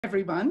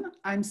Everyone,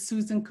 I'm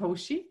Susan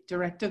Koshy,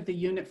 Director of the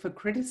Unit for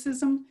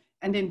Criticism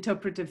and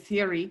Interpretive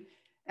Theory,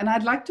 and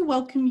I'd like to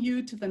welcome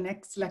you to the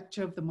next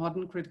lecture of the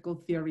Modern Critical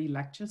Theory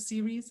lecture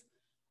series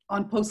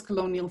on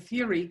postcolonial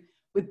theory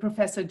with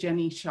Professor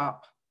Jenny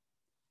Sharpe.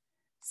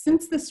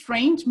 Since the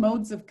strange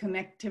modes of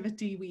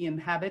connectivity we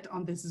inhabit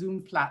on this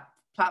Zoom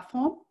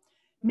platform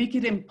make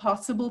it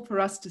impossible for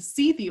us to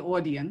see the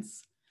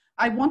audience,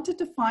 I wanted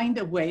to find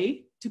a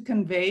way to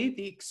convey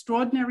the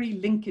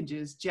extraordinary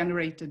linkages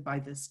generated by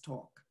this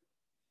talk.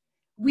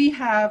 We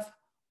have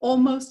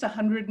almost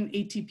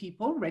 180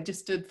 people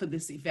registered for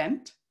this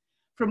event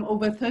from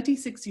over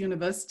 36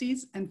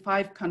 universities and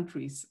 5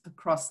 countries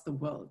across the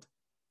world.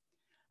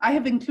 I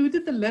have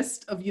included the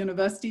list of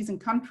universities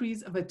and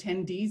countries of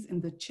attendees in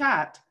the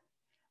chat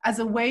as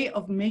a way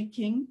of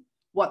making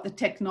what the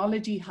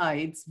technology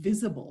hides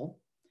visible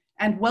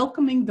and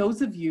welcoming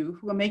those of you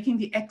who are making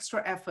the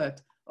extra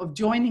effort of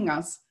joining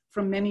us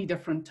from many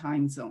different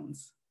time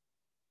zones.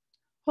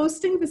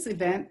 Hosting this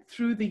event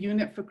through the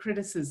Unit for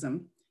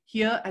Criticism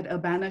here at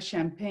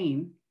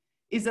Urbana-Champaign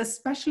is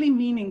especially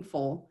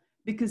meaningful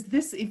because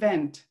this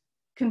event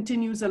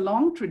continues a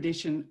long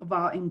tradition of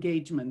our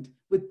engagement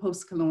with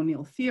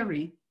postcolonial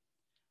theory,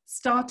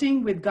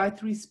 starting with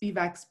Gayatri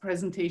Spivak's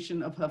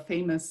presentation of her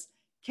famous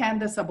Can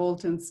the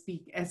Subaltern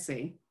Speak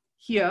essay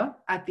here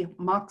at the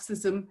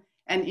Marxism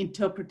and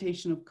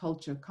Interpretation of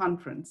Culture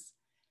conference,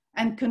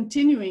 and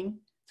continuing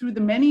through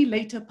the many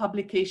later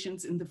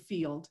publications in the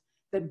field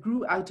that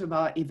grew out of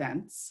our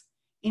events,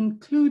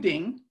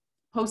 including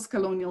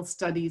Postcolonial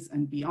Studies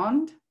and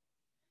Beyond,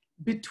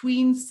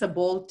 Between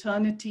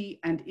Subalternity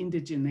and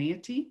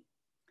Indigeneity,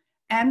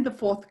 and the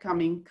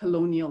forthcoming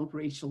Colonial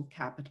Racial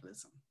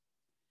Capitalism.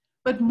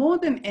 But more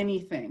than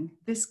anything,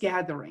 this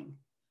gathering,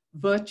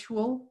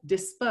 virtual,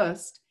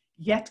 dispersed,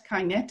 yet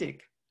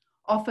kinetic,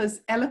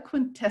 offers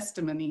eloquent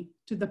testimony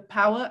to the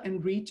power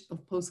and reach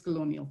of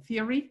postcolonial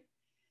theory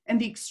and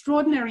the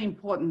extraordinary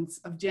importance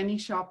of Jenny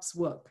Sharpe's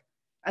work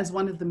as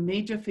one of the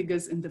major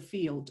figures in the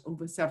field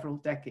over several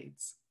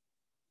decades.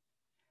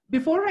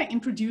 Before I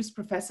introduce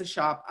Professor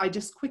Sharpe, I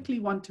just quickly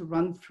want to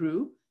run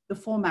through the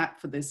format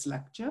for this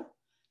lecture.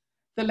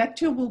 The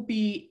lecture will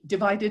be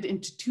divided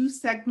into 2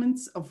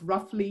 segments of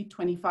roughly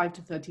 25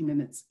 to 30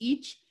 minutes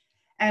each,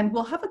 and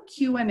we'll have a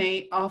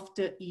Q&A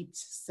after each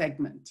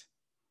segment.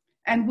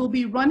 And we'll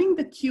be running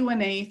the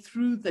Q&A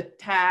through the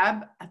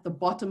tab at the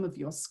bottom of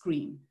your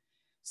screen.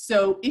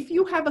 So if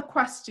you have a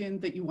question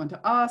that you want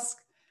to ask,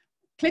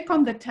 click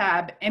on the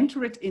tab,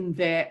 enter it in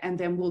there, and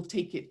then we'll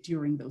take it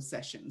during those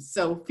sessions.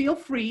 So feel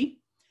free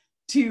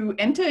to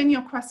enter in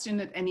your question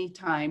at any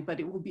time, but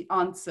it will be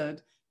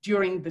answered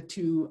during the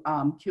 2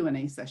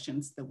 Q&A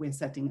sessions that we're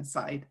setting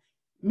aside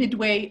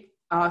midway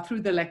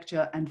through the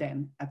lecture and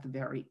then at the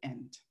very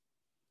end.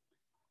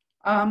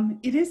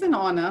 It is an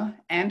honor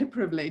and a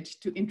privilege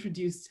to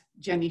introduce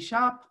Jenny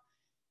Sharpe,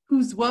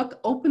 whose work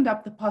opened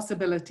up the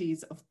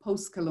possibilities of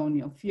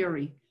postcolonial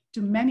theory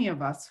to many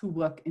of us who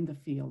work in the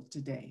field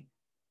today.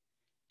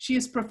 She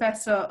is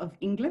Professor of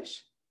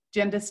English,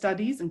 Gender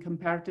Studies and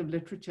Comparative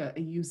Literature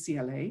at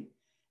UCLA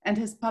and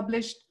has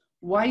published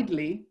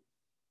widely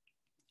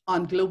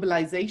on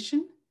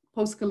globalization,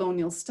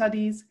 postcolonial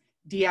studies,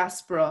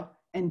 diaspora,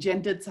 and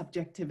gendered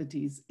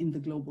subjectivities in the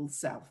Global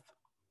South.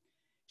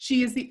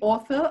 She is the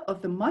author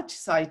of the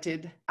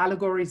much-cited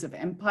Allegories of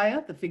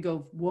Empire, the Figure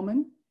of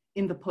Woman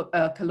in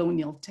the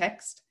Colonial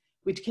Text,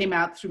 which came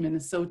out through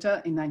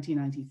Minnesota in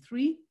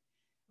 1993,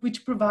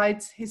 which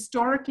provides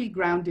historically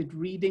grounded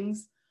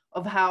readings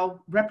of how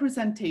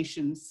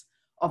representations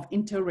of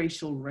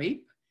interracial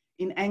rape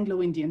in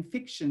Anglo-Indian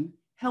fiction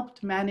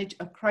helped manage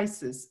a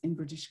crisis in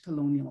British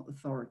colonial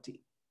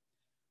authority.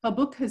 Her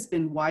book has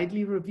been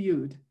widely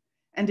reviewed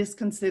and is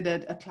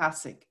considered a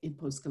classic in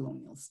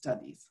postcolonial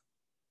studies.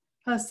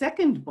 Her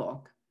second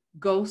book,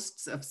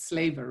 Ghosts of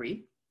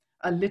Slavery,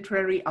 a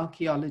literary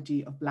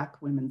archaeology of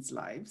Black women's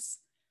lives,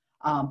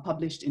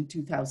 published in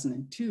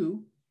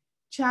 2002,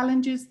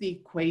 challenges the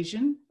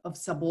equation of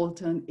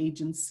subaltern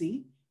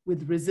agency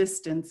with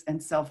resistance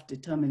and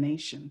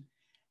self-determination,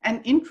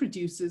 and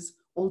introduces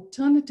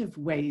alternative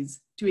ways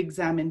to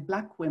examine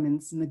Black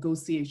women's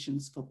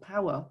negotiations for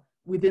power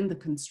within the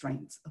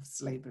constraints of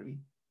slavery.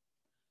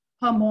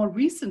 Her more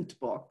recent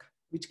book,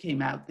 which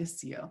came out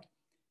this year,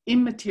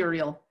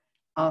 Immaterial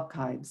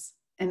Archives,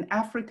 an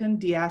African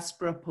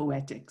Diaspora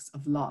Poetics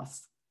of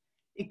Loss,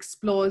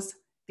 explores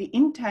the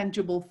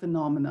intangible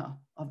phenomena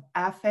of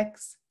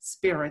affects,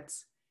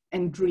 spirits,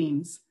 and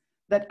dreams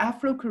that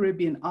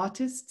Afro-Caribbean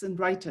artists and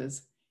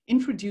writers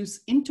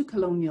introduce into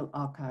colonial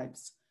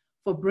archives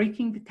for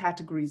breaking the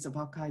categories of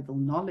archival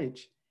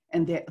knowledge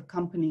and their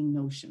accompanying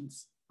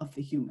notions of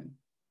the human.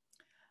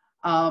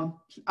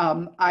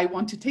 I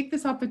want to take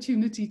this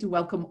opportunity to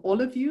welcome all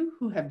of you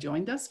who have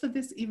joined us for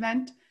this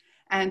event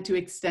and to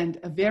extend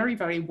a very,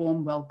 very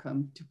warm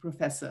welcome to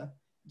Professor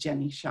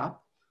Jenny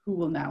Sharpe, who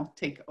will now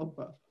take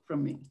over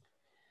from me.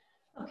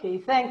 Okay,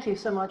 thank you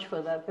so much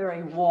for that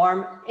very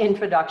warm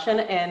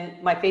introduction.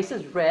 And my face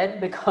is red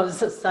because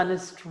the sun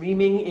is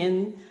streaming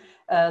in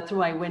through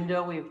my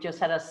window. We've just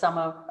had a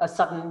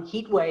sudden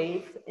heat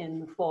wave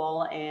in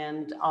fall,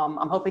 and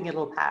I'm hoping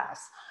it'll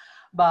pass.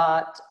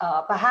 But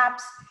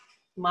perhaps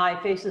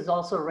my face is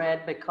also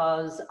red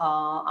because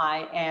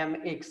I am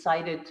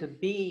excited to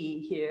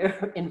be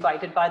here,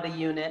 invited by the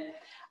unit,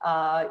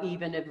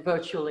 even if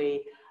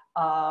virtually,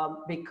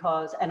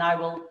 and I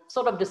will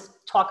sort of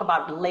just talk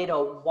about later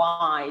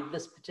why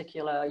this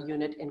particular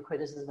unit in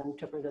criticism and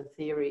interpretive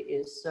theory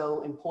is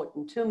so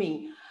important to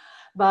me.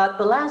 But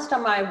the last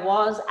time I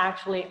was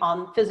actually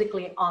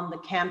physically on the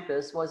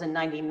campus was in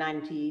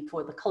 1990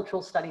 for the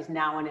Cultural Studies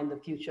Now and in the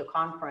Future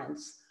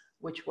conference,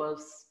 which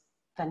was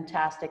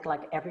fantastic,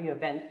 like every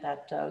event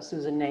that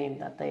Susan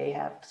named that they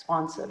have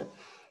sponsored.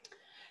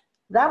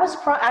 That was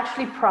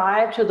actually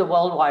prior to the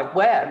World Wide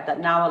Web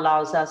that now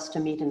allows us to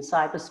meet in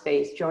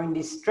cyberspace during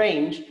these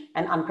strange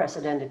and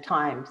unprecedented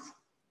times.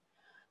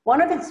 One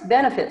of its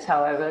benefits,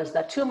 however, is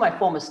that two of my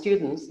former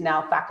students,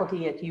 now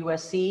faculty at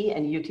USC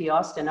and UT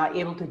Austin, are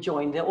able to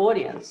join the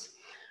audience.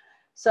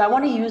 So I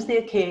want to use the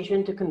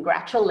occasion to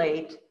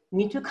congratulate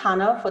Nitu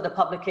Khanna for the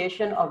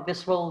publication of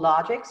Visceral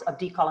Logics of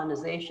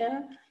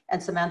Decolonization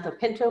and Samantha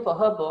Pinto for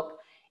her book,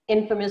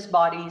 Infamous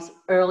Bodies,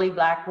 Early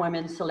Black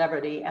Women's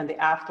Celebrity and the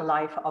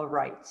Afterlife of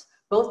Rights,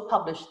 both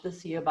published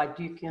this year by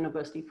Duke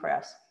University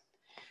Press.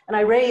 And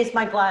I raise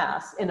my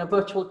glass in a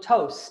virtual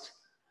toast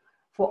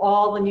for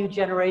all the new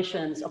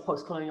generations of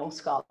postcolonial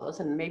scholars,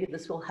 and maybe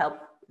this will help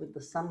with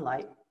the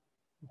sunlight.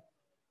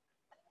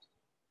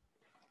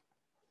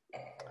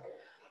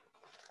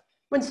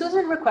 When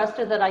Susan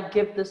requested that I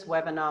give this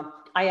webinar,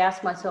 I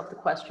asked myself the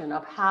question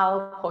of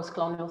how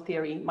postcolonial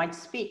theory might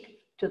speak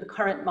to the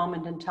current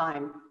moment in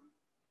time.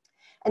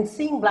 And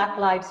seeing Black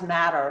Lives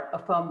Matter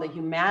affirm the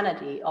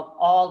humanity of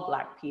all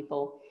Black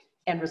people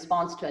in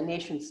response to a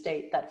nation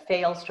state that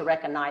fails to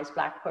recognize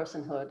Black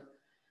personhood,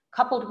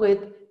 coupled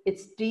with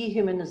its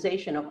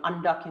dehumanization of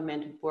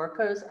undocumented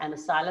workers and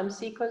asylum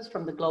seekers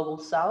from the global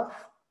South,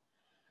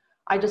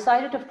 I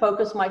decided to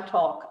focus my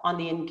talk on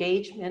the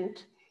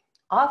engagement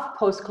of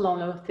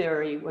postcolonial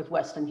theory with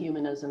Western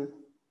humanism.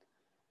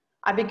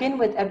 I begin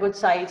with Edward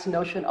Said's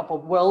notion of a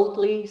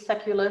worldly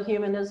secular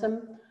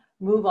humanism,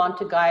 move on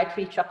to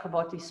Gayatri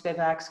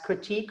Chakraborty-Spivak's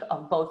critique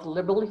of both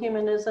liberal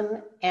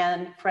humanism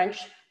and French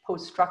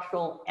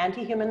post-structural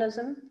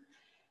anti-humanism,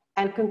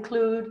 and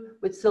conclude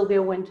with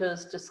Sylvia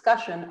Wynter's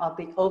discussion of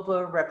the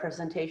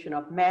over-representation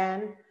of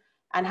man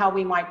and how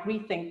we might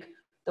rethink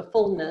the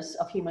fullness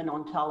of human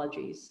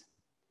ontologies.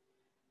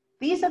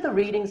 These are the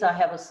readings I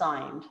have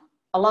assigned.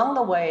 Along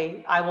the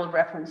way, I will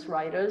reference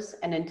writers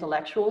and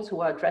intellectuals who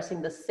are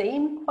addressing the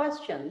same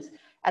questions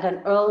at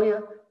an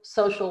earlier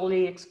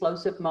socially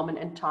explosive moment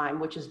in time,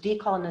 which is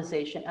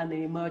decolonization and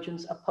the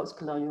emergence of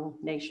postcolonial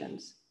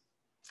nations.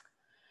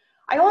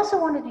 I also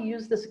wanted to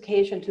use this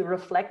occasion to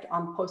reflect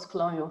on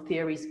postcolonial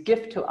theory's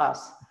gift to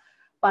us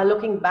by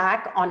looking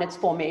back on its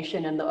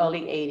formation in the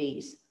early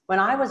 80s, when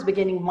I was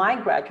beginning my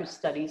graduate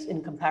studies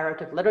in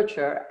comparative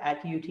literature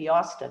at UT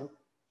Austin.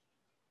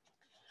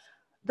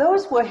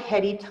 Those were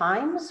heady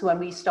times when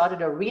we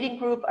started a reading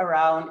group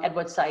around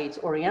Edward Said's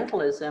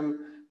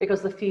Orientalism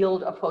because the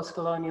field of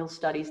postcolonial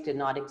studies did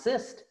not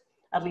exist,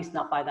 at least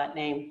not by that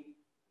name.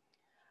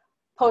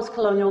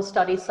 Postcolonial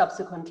studies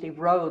subsequently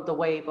rode the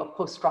wave of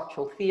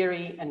post-structural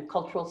theory and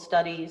cultural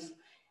studies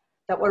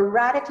that were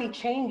radically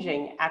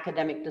changing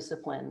academic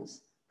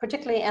disciplines,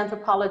 particularly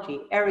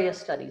anthropology, area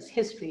studies,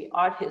 history,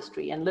 art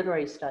history, and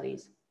literary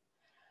studies.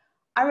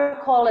 I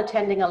recall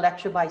attending a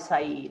lecture by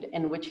Said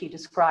in which he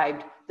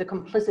described the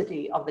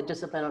complicity of the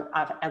discipline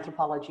of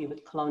anthropology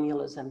with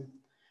colonialism.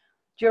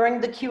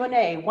 During the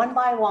Q&A, one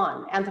by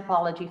one,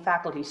 anthropology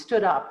faculty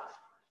stood up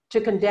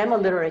to condemn a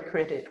literary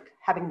critic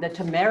having the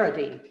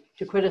temerity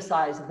to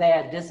criticize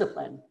their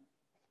discipline,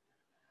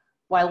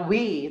 while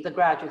we, the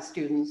graduate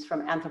students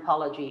from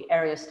anthropology,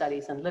 area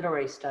studies, and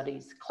literary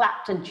studies,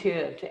 clapped and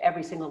cheered to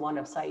every single one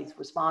of Said's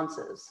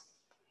responses.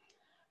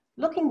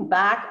 Looking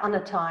back on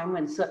a time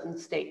when certain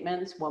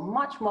statements were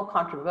much more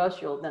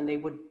controversial than they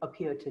would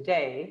appear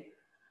today,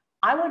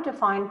 I would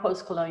define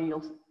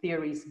postcolonial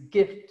theory's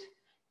gift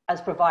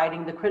as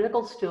providing the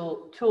critical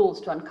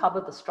tools to uncover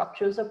the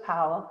structures of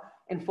power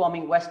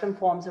informing Western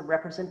forms of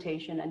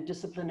representation and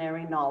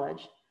disciplinary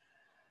knowledge,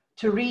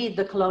 to read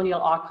the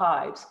colonial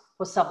archives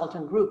for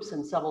subaltern groups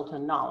and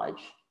subaltern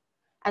knowledge,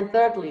 and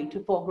thirdly,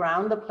 to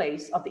foreground the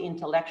place of the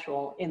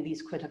intellectual in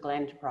these critical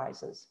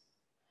enterprises.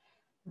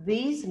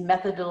 These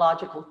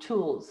methodological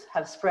tools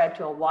have spread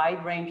to a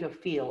wide range of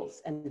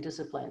fields and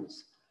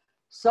disciplines,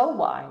 so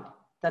wide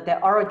that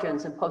their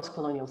origins in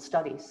postcolonial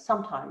studies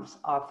sometimes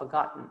are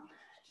forgotten.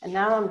 And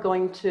now I'm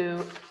going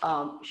to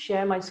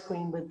share my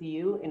screen with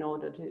you in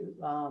order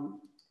to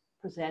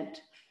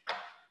present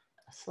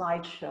a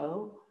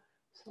slideshow.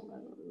 So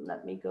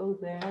let me go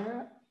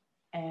there,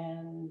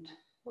 and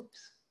whoops,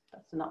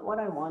 that's not what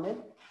I wanted.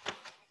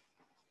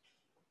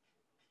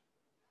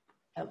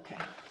 Okay.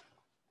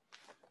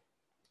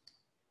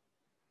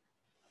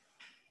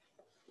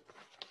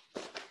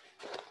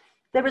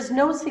 There is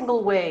no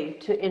single way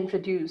to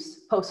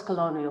introduce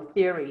postcolonial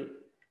theory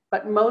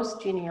but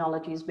most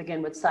genealogies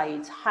begin with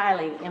Said's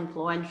highly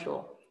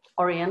influential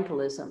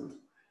Orientalism,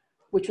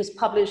 which was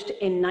published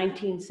in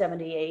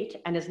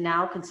 1978 and is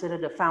now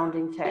considered a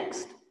founding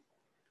text.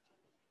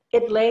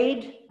 It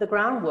laid the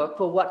groundwork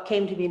for what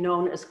came to be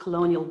known as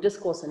colonial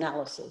discourse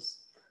analysis,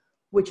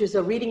 which is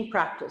a reading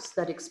practice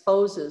that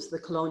exposes the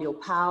colonial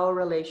power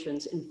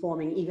relations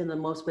informing even the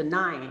most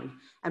benign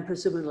and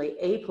presumably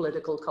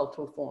apolitical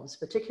cultural forms,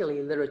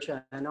 particularly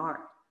literature and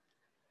art.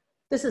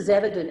 This is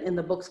evident in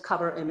the book's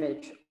cover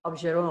image of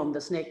Jérôme, the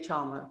snake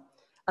charmer,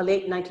 a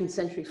late 19th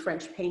century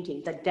French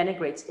painting that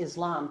denigrates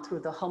Islam through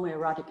the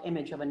homoerotic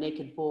image of a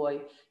naked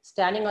boy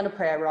standing on a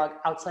prayer rug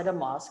outside a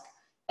mosque,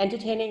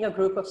 entertaining a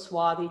group of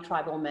swarthy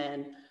tribal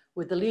men,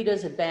 with the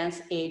leader's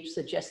advanced age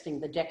suggesting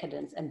the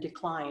decadence and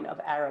decline of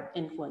Arab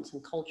influence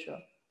and culture.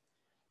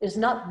 It is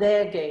not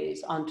their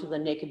gaze onto the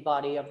naked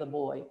body of the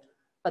boy,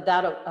 but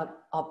that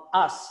of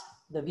us,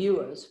 the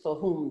viewers, for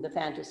whom the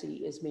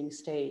fantasy is being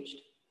staged.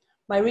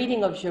 My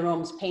reading of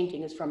Jérôme's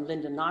painting is from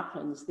Linda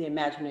Nochlund's The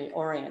Imaginary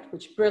Orient,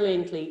 which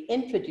brilliantly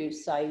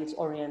introduced Said's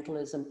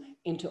Orientalism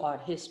into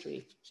art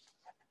history.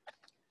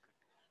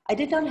 I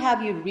did not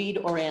have you read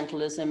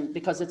Orientalism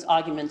because its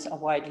arguments are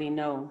widely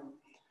known.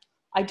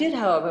 I did,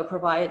 however,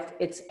 provide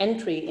its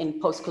entry in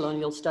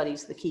Postcolonial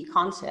Studies, The Key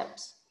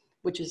Concepts,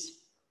 which is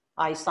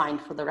I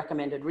signed for the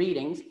recommended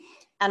readings,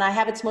 and I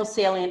have its most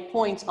salient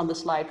points on the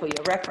slide for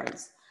your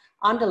reference.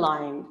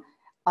 Underlying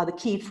are the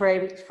key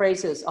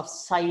phrases of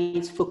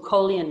Said's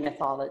Foucauldian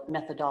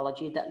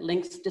methodology that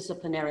links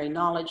disciplinary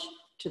knowledge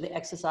to the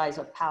exercise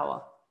of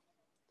power.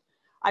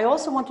 I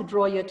also want to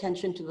draw your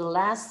attention to the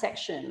last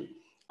section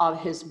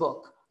of his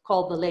book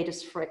called The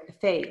Latest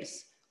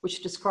Phase,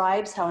 which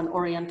describes how an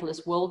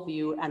Orientalist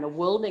worldview and a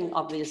worlding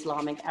of the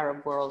Islamic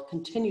Arab world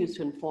continues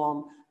to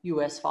inform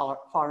US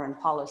foreign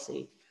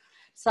policy.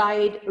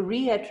 Said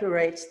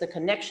reiterates the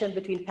connection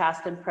between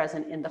past and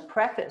present in the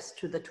preface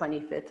to the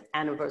 25th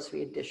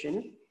anniversary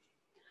edition,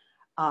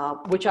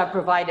 which I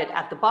provided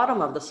at the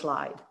bottom of the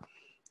slide.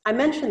 I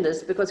mention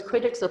this because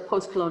critics of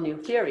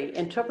postcolonial theory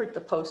interpret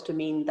the post to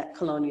mean that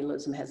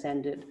colonialism has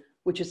ended,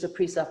 which is a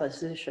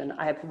presupposition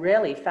I have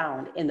rarely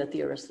found in the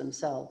theorists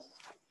themselves.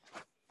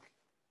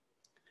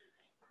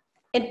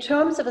 In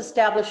terms of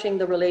establishing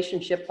the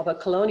relationship of a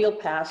colonial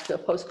past to a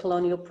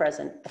post-colonial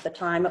present at the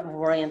time of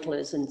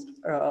Orientalism's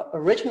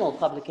original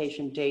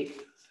publication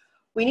date,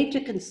 we need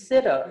to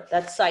consider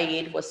that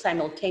Said was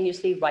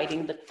simultaneously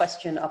writing The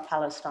Question of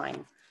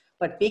Palestine,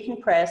 but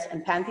Beacon Press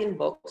and Pantheon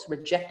Books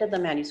rejected the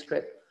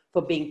manuscript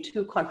for being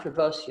too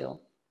controversial.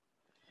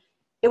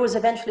 It was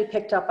eventually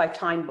picked up by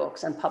Time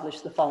Books and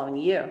published the following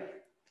year.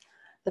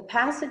 The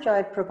passage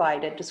I've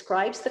provided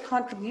describes the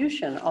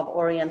contribution of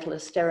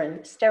Orientalist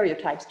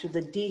stereotypes to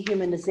the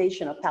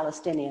dehumanization of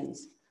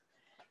Palestinians.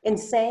 In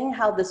saying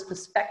how this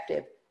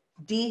perspective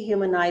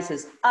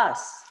dehumanizes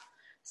us,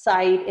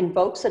 Said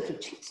invokes a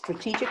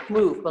strategic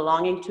move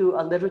belonging to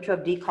a literature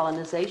of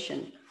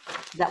decolonization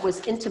that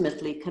was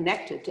intimately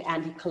connected to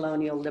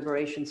anti-colonial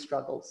liberation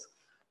struggles.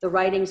 The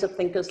writings of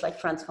thinkers like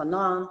Frantz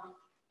Fanon,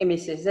 Aimé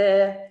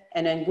Césaire,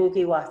 and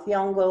Ngugi wa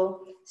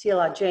Thiong'o,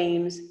 C.L.R.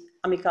 James,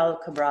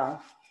 Amilcar Cabral.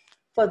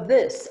 For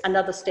this and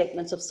other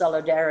statements of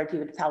solidarity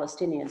with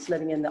Palestinians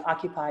living in the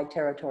occupied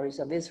territories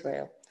of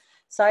Israel,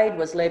 Said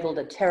was labeled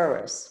a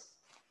terrorist.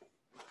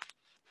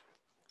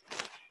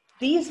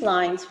 These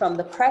lines from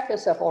the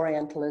preface of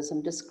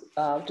Orientalism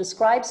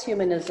describes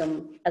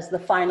humanism as the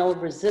final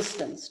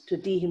resistance to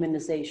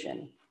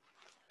dehumanization,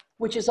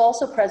 which is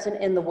also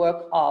present in the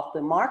work of the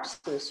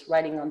Marxists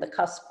writing on the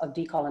cusp of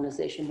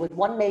decolonization, with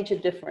one major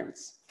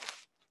difference.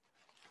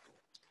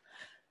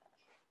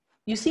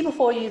 You see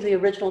before you the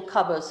original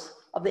covers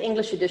of the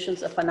English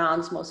editions of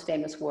Fanon's most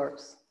famous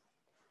works.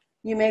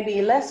 You may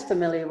be less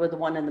familiar with the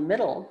one in the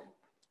middle,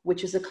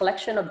 which is a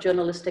collection of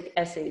journalistic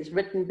essays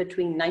written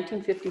between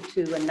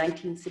 1952 and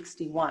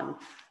 1961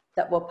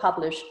 that were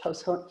published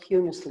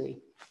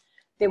posthumously.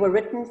 They were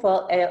written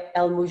for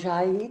El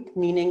Mujahid,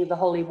 meaning the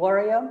Holy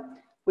Warrior,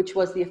 which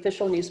was the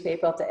official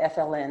newspaper of the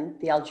FLN,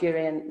 the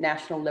Algerian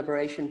National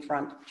Liberation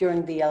Front,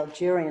 during the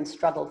Algerian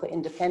struggle for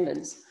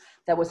independence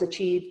that was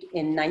achieved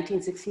in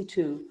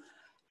 1962,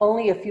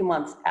 only a few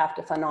months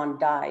after Fanon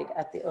died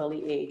at the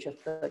early age of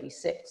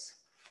 36.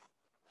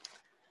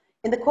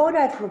 In the quote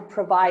I've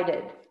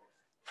provided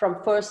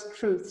from First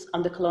Truths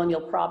on the Colonial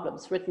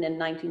Problems, written in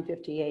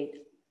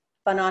 1958,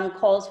 Fanon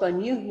calls for a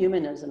new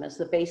humanism as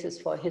the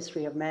basis for a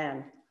history of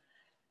man.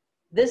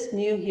 This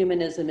new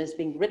humanism is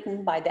being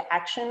written by the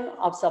action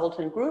of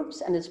subaltern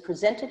groups and is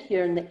presented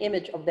here in the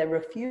image of their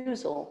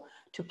refusal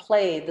to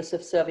play the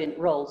subservient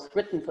roles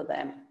written for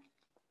them.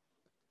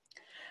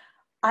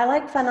 I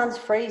like Fanon's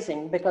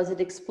phrasing because it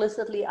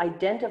explicitly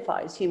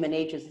identifies human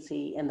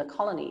agency in the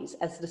colonies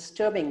as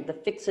disturbing the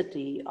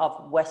fixity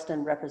of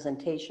Western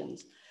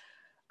representations,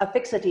 a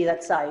fixity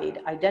that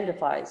Said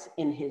identifies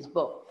in his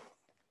book.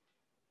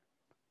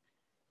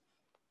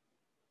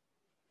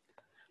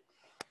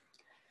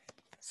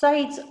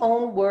 Said's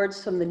own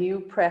words from the new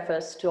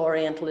preface to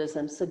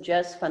Orientalism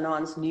suggest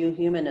Fanon's new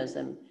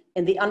humanism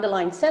in the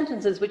underlined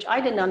sentences, which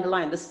I didn't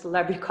underline, this is a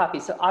library copy,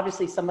 so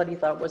obviously somebody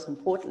thought it was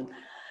important,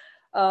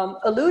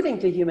 alluding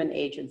to human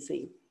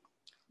agency,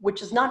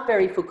 which is not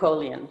very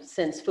Foucauldian,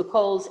 since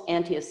Foucault's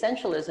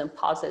anti-essentialism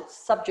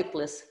posits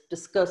subjectless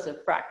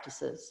discursive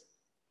practices.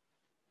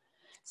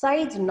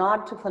 Said's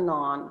nod to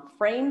Fanon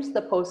frames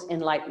the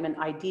post-Enlightenment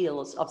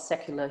ideals of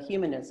secular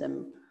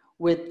humanism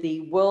with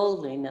the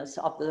worldliness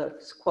of the,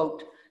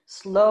 quote,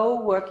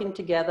 slow working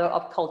together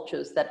of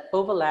cultures that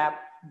overlap,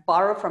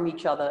 borrow from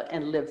each other,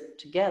 and live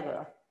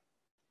together,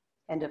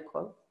 end of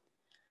quote.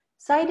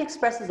 Said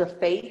expresses a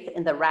faith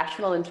in the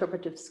rational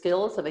interpretive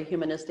skills of a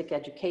humanistic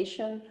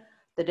education,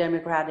 the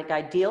democratic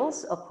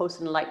ideals of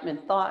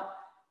post-Enlightenment thought,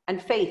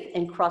 and faith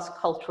in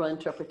cross-cultural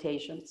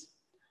interpretations.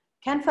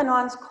 Can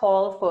Fanon's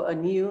call for a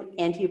new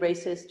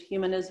anti-racist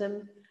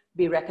humanism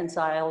be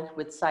reconciled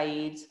with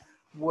Said's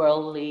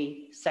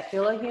worldly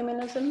secular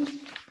humanism?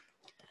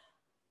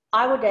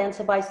 I would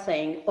answer by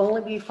saying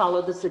only we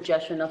follow the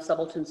suggestion of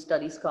subaltern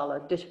studies scholar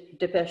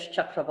Dipesh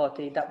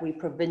Chakraborty that we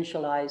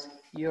provincialize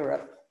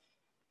Europe.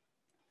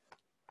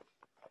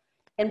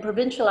 In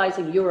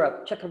provincializing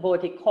Europe,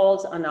 Chakraborty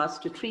calls on us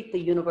to treat the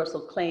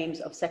universal claims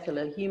of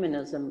secular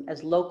humanism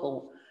as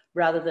local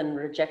rather than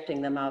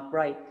rejecting them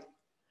outright.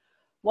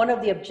 One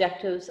of the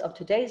objectives of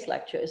today's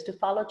lecture is to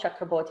follow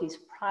Chakraborty's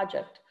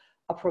project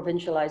of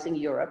provincializing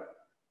Europe,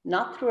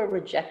 not through a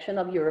rejection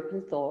of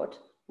European thought,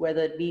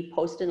 whether it be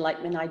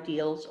post-Enlightenment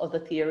ideals or the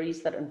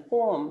theories that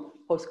inform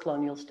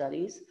post-colonial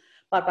studies,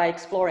 but by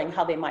exploring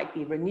how they might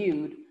be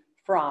renewed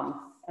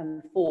from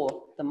and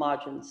for the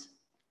margins.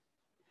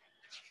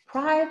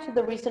 Prior to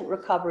the recent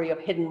recovery of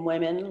hidden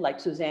women like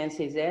Suzanne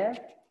Césaire,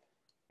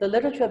 the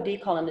literature of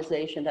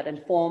decolonization that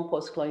informed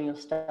post-colonial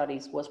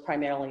studies was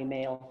primarily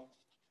male.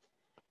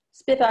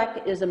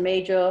 Spivak is a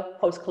major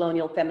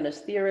post-colonial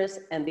feminist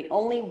theorist and the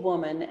only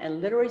woman and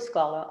literary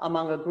scholar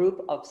among a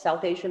group of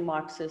South Asian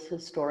Marxist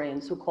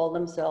historians who call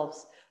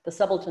themselves the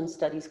Subaltern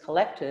Studies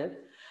Collective,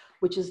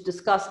 which is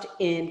discussed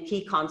in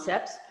Key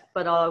Concepts,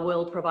 but I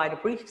will provide a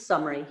brief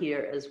summary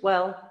here as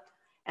well.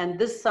 And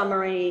this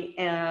summary,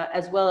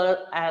 as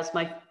well as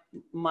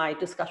my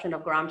discussion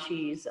of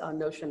Gramsci's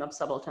notion of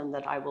subaltern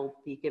that I will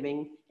be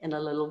giving in a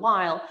little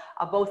while,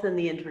 are both in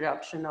the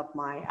introduction of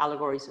my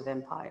Allegories of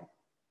Empire.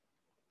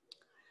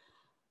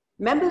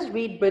 Members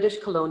read British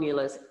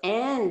colonialist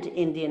and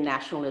Indian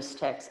nationalist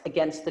texts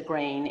against the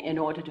grain in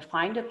order to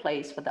find a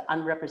place for the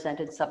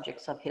unrepresented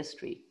subjects of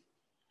history.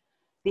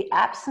 The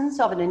absence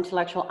of an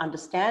intellectual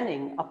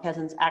understanding of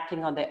peasants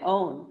acting on their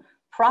own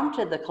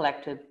prompted the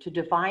collective to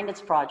define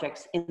its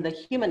projects in the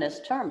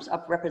humanist terms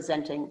of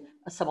representing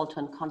a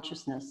subaltern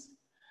consciousness.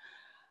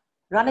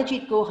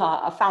 Ranajit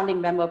Guha, a founding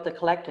member of the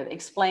collective,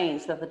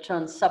 explains that the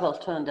term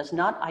subaltern does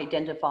not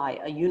identify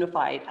a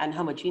unified and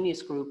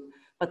homogeneous group,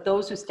 but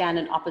those who stand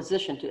in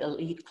opposition to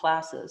elite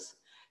classes.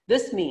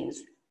 This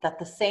means that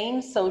the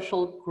same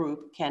social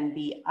group can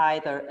be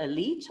either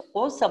elite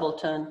or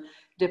subaltern,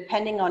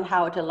 depending on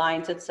how it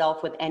aligns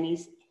itself with any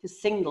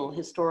single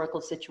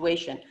historical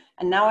situation.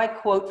 And now I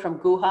quote from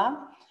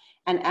Guha,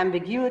 an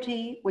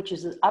ambiguity which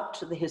is up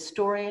to the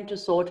historian to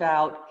sort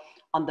out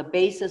on the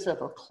basis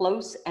of a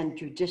close and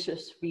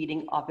judicious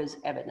reading of his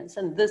evidence.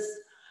 And this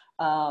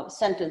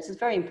sentence is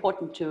very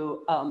important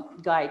to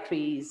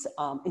Gayatri's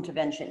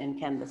intervention in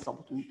Can the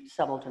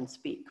Subaltern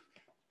Speak?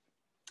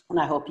 And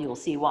I hope you'll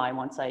see why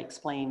once I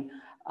explain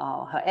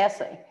her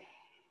essay.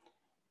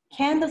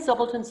 Can the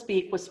Subaltern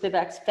Speak was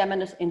Spivak's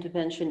feminist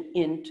intervention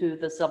into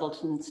the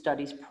Subaltern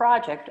Studies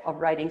project of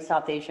writing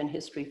South Asian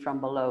history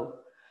from below.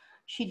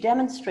 She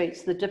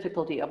demonstrates the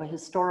difficulty of a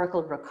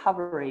historical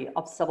recovery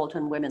of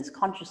subaltern women's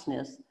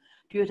consciousness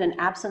due to an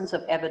absence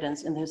of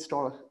evidence in the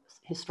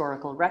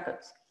historical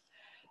records.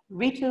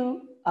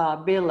 Ritu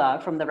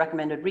Birla from the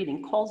recommended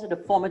reading calls it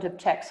a formative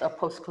text of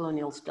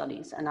post-colonial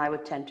studies, and I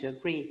would tend to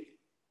agree.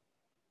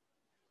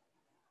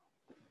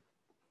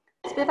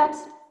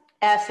 Spivak's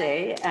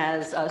essay,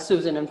 as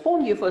Susan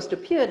informed you, first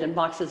appeared in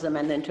Marxism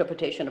and the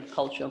Interpretation of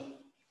Culture,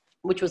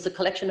 which was a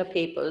collection of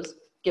papers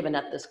given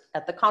at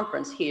the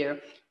conference here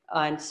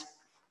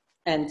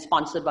and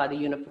sponsored by the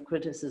Unit for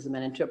Criticism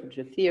and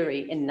Interpretive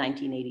Theory in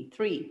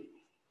 1983.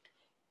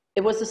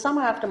 It was the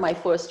summer after my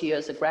first year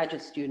as a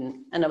graduate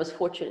student, and I was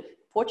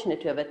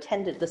fortunate to have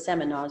attended the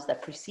seminars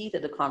that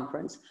preceded the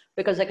conference,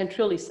 because I can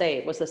truly say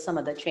it was the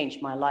summer that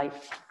changed my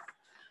life.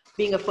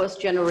 Being a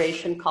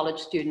first-generation college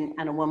student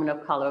and a woman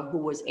of color who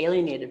was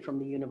alienated from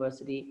the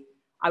university,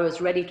 I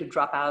was ready to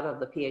drop out of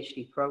the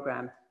PhD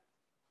program,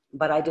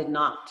 but I did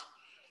not.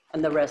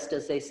 And the rest,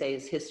 as they say,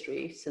 is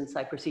history, since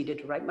I proceeded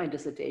to write my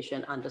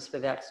dissertation under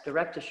Spivak's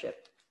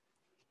directorship.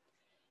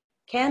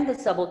 Can the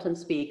Subaltern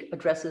Speak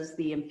addresses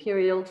the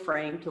imperial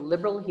frame to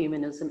liberal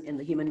humanism in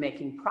the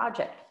human-making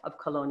project of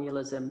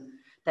colonialism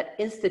that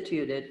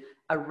instituted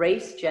a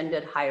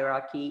race-gendered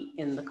hierarchy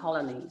in the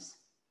colonies.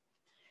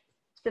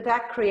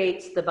 Spivak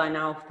creates the by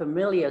now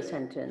familiar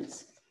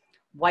sentence,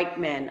 white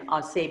men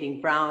are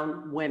saving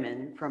brown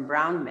women from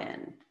brown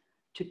men,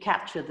 to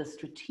capture the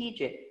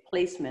strategic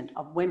placement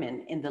of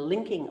women in the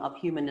linking of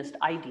humanist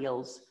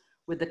ideals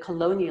with the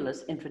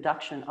colonialist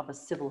introduction of a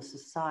civil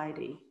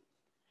society.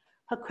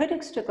 Her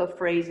critics took a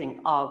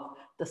phrasing of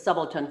 "the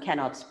subaltern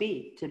cannot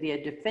speak" to be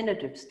a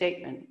definitive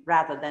statement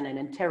rather than an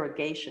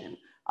interrogation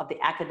of the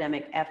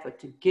academic effort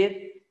to give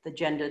the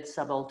gendered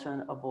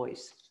subaltern a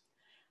voice.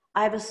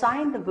 I have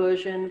assigned the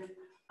version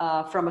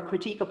from A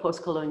Critique of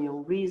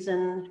Postcolonial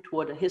Reason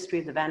Toward a History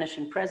of the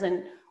Vanishing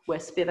Present, where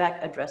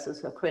Spivak addresses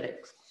her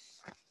critics.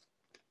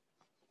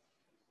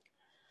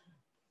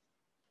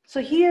 So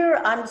here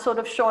I'm sort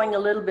of showing a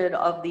little bit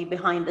of the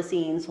behind the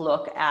scenes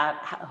look at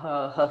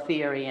her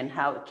theory and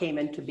how it came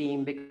into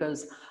being,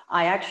 because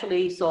I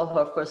actually saw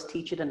her first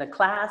teach it in a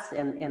class,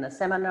 in a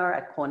seminar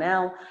at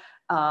Cornell,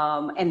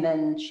 and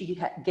then she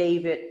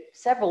gave it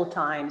several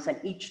times, and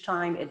each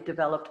time it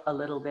developed a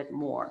little bit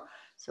more.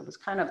 So it was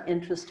kind of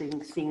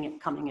interesting seeing it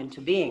coming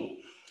into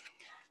being.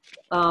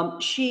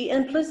 She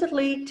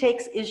implicitly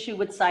takes issue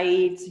with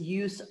Said's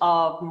use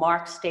of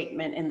Marx's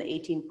statement in the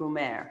 18th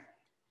Brumaire.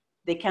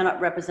 They cannot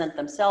represent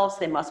themselves,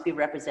 they must be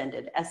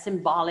represented, as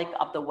symbolic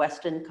of the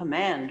Western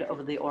command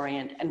over the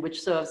Orient, and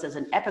which serves as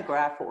an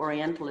epigraph for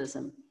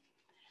Orientalism.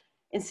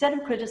 Instead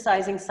of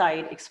criticizing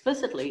Said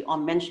explicitly or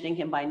mentioning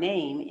him by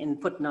name in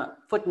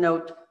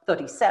footnote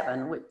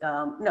 37,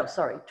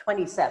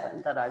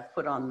 27 that I've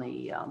put on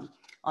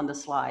the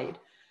slide,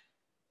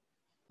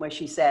 where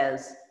she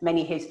says,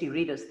 many hasty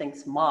readers think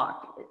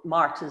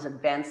Marx is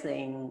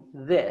advancing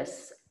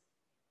this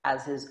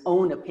as his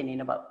own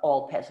opinion about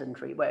all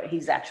peasantry, where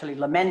he's actually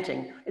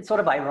lamenting. It's sort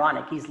of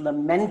ironic. He's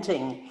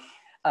lamenting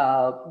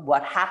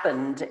what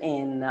happened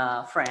in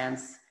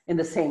France in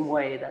the same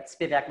way that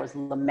Spivak was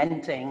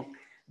lamenting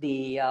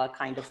the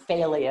kind of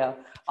failure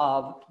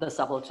of the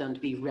subaltern to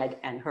be read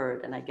and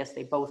heard. And I guess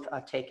they both are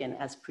taken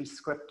as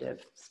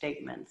prescriptive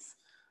statements.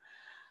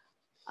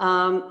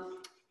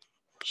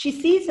 She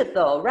sees it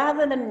though,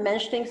 rather than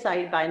mentioning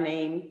Said by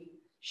name,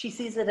 she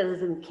sees it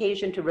as an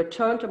occasion to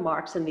return to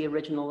Marx in the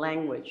original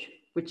language,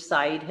 which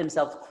Said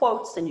himself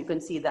quotes, and you can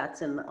see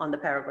that's on the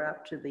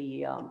paragraph to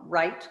the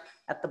right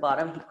at the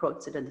bottom. He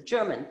quotes it in the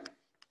German,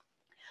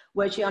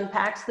 where she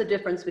unpacks the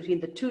difference between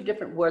the two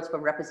different words for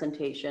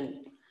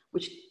representation,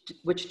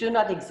 which do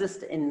not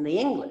exist in the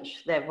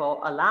English,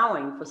 therefore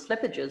allowing for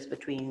slippages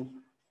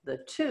between the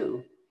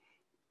two.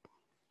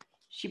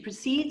 She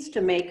proceeds to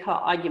make her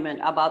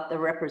argument about the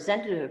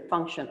representative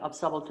function of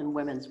subaltern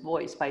women's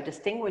voice by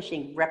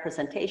distinguishing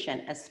representation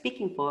as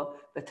speaking for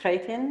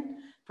betreten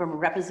from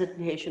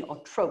representation or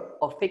trope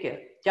or figure,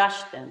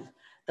 darstellen,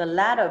 the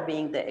latter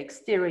being the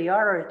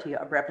exteriority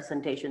of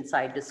representation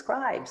Said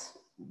describes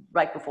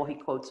right before he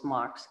quotes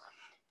Marx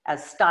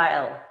as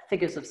style,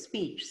 figures of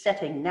speech,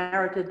 setting,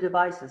 narrative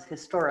devices,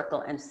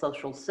 historical and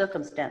social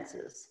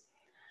circumstances.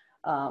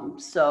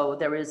 So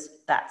there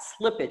is that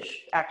slippage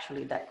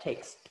actually that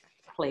takes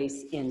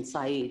place in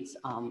Said's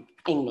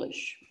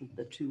English,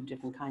 the two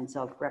different kinds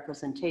of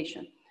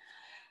representation.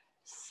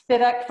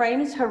 Spivak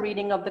frames her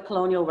reading of the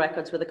colonial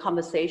records with a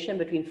conversation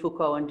between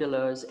Foucault and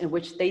Deleuze, in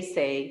which they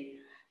say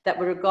that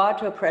with regard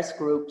to oppressed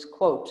groups,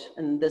 quote,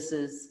 and this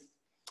is,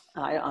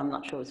 I'm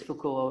not sure it's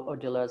Foucault or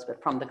Deleuze,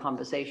 but from the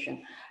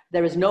conversation,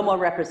 there is no more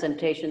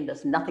representation,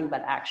 there's nothing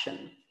but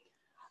action.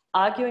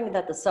 Arguing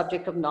that the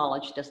subject of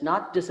knowledge does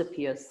not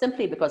disappear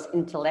simply because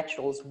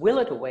intellectuals will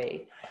it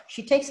away,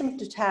 she takes him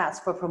to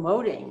task for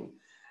promoting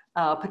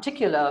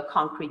particular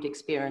concrete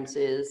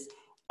experiences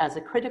as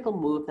a critical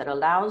move that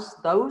allows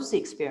those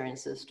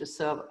experiences to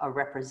serve a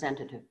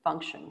representative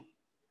function.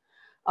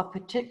 Of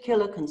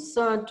particular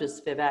concern to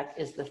Spivak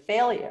is the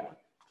failure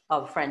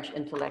of French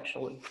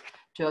intellectuals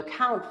to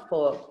account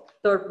for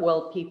third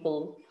world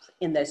people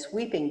in their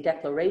sweeping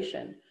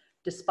declaration,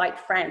 despite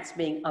France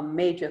being a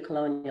major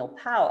colonial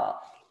power.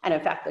 And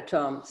in fact, the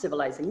term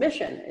civilizing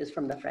mission is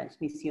from the French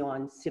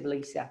mission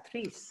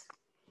civilisatrice.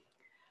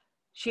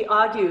 She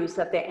argues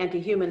that their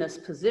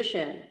anti-humanist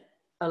position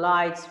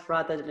elides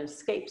rather than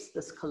escapes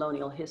this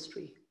colonial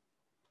history.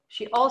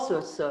 She also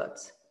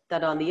asserts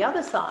that on the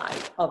other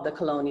side of the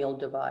colonial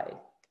divide,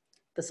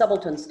 the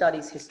subaltern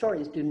studies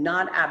historians do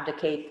not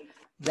abdicate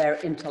their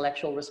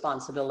intellectual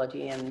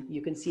responsibility. And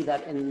you can see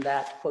that in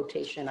that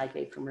quotation I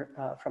gave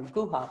from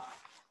Guha.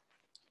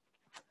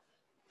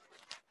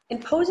 In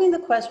posing the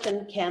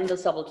question, can the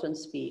subaltern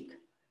speak?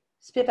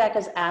 Spivak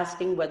is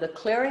asking whether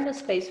clearing a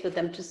space for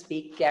them to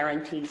speak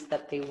guarantees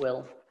that they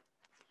will.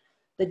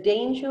 The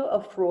danger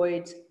of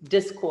Freud's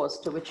discourse,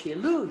 to which he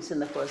alludes in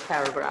the first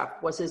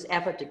paragraph, was his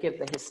effort to give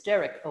the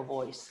hysteric a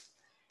voice.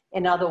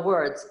 In other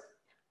words,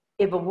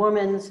 if a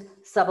woman's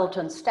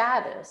subaltern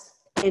status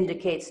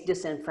indicates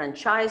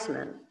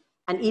disenfranchisement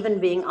and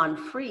even being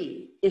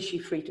unfree, is she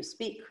free to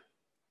speak?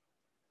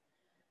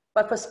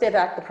 But for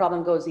Spivak, the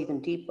problem goes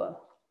even deeper.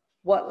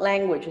 What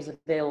language is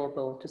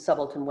available to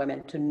subaltern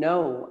women to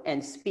know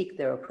and speak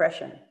their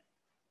oppression?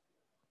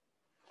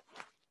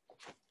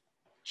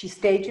 She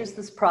stages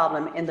this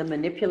problem in the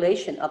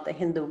manipulation of the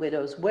Hindu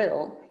widow's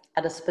will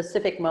at a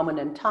specific moment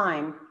in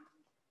time,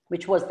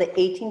 which was the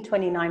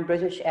 1829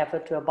 British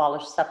effort to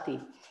abolish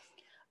sati,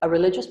 a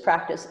religious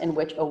practice in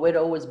which a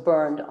widow was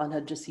burned on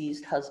her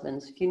deceased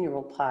husband's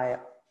funeral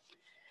pyre.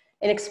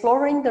 In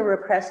exploring the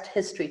repressed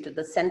history to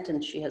the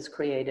sentence she has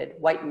created,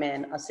 white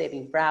men are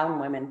saving brown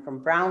women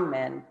from brown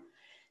men,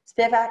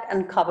 Spivak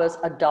uncovers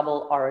a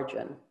double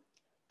origin: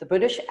 the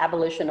British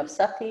abolition of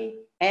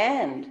sati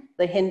and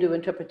the Hindu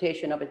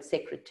interpretation of its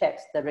sacred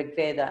texts, the Rig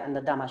Veda and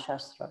the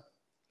Dhamma-shastra.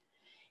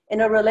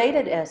 In a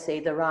related essay,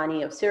 The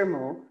Rani of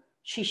Sirmu,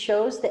 she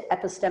shows the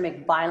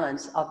epistemic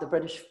violence of the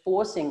British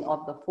forcing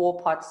of the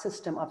four-part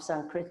system of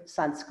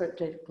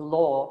Sanskritic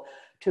law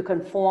to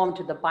conform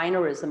to the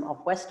binarism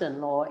of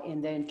Western law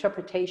in their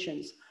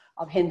interpretations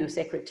of Hindu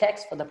sacred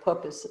texts for the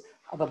purpose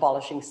of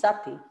abolishing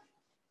sati.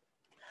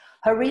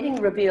 Her reading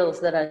reveals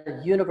that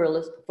a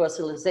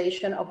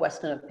universalization of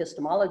Western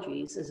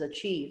epistemologies is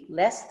achieved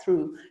less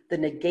through the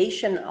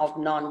negation of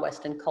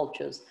non-Western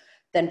cultures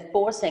than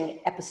forcing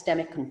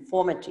epistemic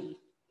conformity,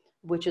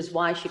 which is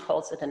why she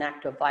calls it an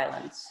act of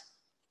violence.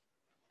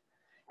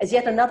 As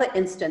yet another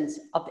instance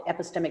of the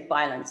epistemic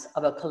violence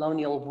of a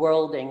colonial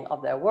worlding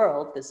of their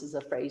world, this is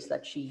a phrase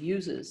that she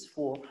uses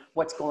for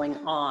what's going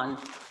on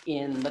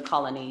in the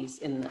colonies,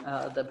 in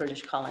the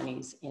British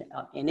colonies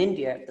in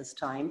India at this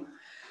time.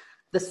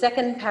 The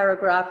second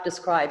paragraph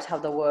describes how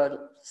the word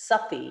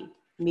sati,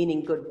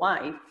 meaning good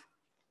wife,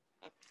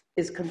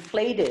 is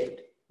conflated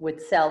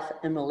with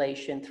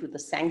self-immolation through the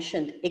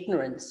sanctioned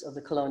ignorance of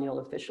the colonial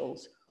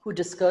officials who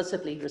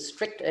discursively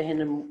restrict a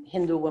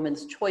Hindu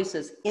woman's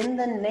choices in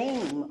the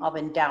name of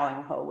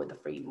endowing her with a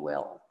free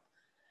will.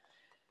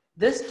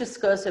 This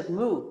discursive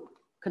move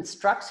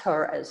constructs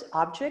her as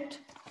object,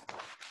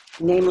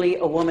 namely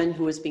a woman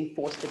who is being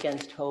forced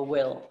against her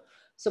will.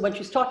 So when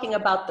she's talking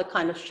about the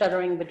kind of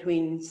shuttering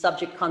between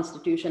subject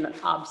constitution and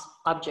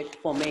object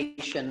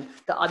formation,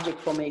 the object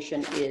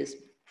formation is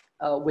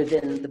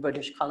within the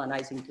British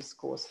colonizing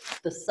discourse.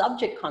 The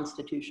subject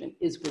constitution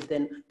is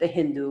within the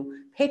Hindu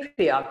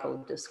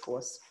patriarchal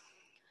discourse.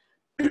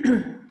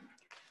 The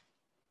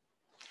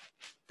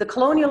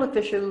colonial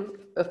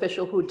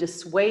official who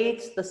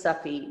dissuades the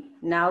sati,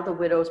 now the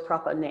widow's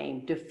proper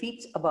name,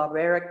 defeats a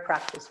barbaric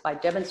practice by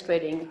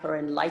demonstrating her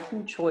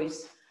enlightened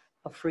choice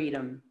of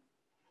freedom.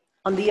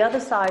 On the other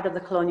side of the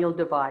colonial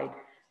divide,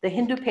 the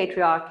Hindu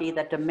patriarchy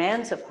that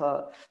demands of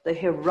her the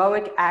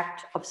heroic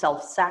act of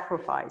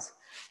self-sacrifice,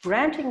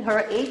 granting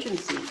her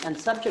agency and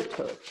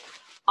subjecthood,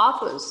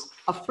 offers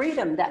a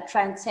freedom that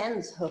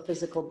transcends her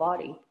physical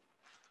body.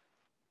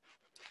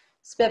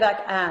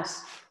 Spivak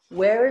asks,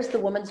 where is the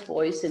woman's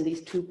voice in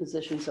these two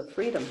positions of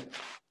freedom?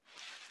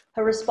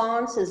 Her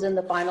response is in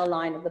the final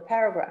line of the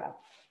paragraph.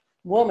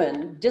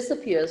 Woman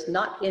disappears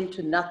not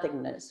into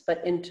nothingness,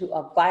 but into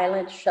a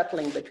violent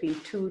shuttling between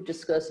two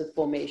discursive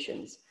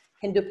formations,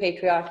 Hindu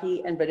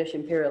patriarchy and British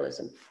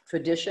imperialism,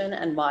 tradition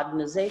and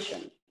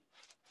modernization.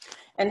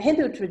 And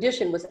Hindu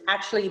tradition was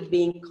actually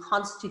being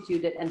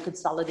constituted and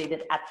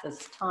consolidated at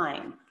this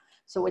time.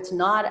 So it's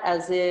not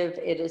as if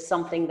it is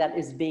something that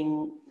is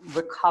being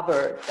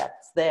recovered,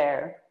 that's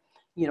there,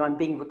 and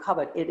being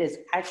recovered. It is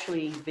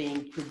actually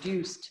being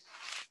produced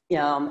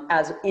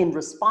as in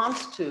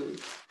response to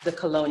the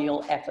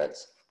colonial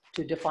efforts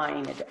to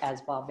define it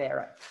as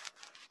barbaric.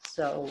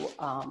 So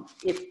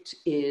it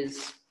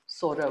is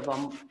sort of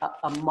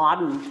a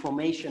modern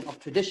formation of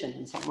tradition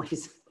in some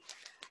ways.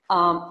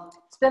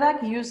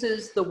 Spivak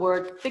uses the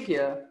word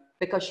figure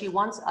because she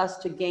wants us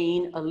to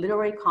gain a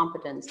literary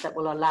competence that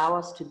will allow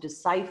us to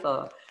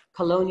decipher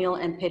colonial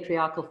and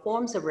patriarchal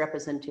forms of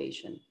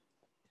representation.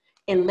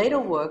 In later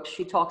works,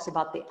 she talks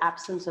about the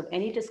absence of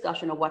any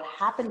discussion of what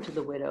happened to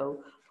the widow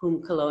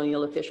whom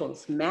colonial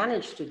officials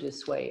managed to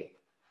dissuade,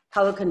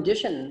 how her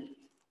condition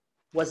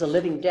was a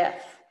living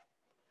death,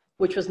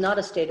 which was not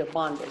a state of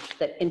bondage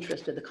that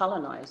interested the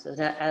colonized, and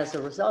as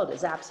a result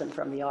is absent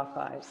from the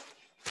archives.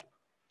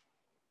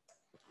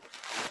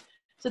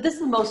 So this is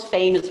the most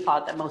famous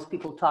part that most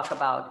people talk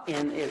about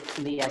in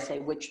the essay,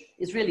 which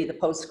is really the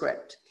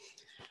postscript.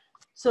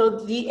 So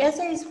the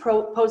essay's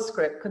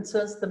postscript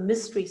concerns the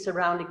mystery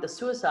surrounding the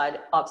suicide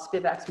of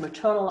Spivak's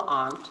maternal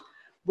aunt,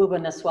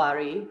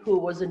 Bhubaneswari, who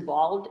was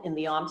involved in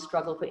the armed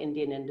struggle for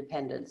Indian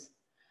independence.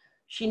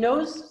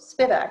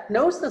 Spivak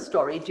knows the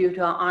story due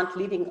to her aunt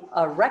leaving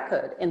a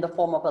record in the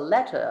form of a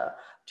letter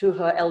to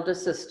her elder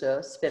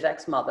sister,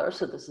 Spivak's mother,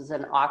 so this is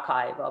an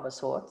archive of a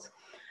sort,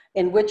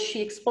 in which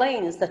she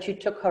explains that she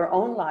took her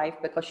own life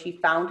because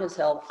she found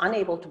herself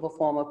unable to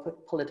perform a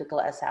political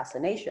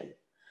assassination.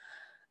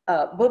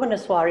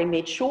 Bhubaneswari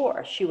made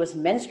sure she was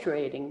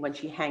menstruating when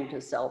she hanged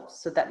herself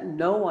so that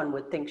no one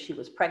would think she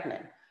was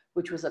pregnant,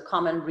 which was a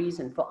common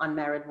reason for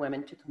unmarried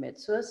women to commit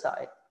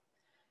suicide.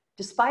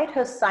 Despite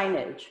her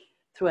signage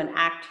through an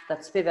act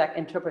that Spivak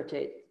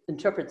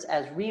interprets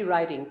as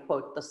rewriting,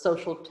 quote, the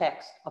social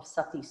text of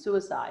sati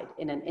suicide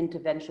in an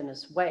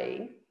interventionist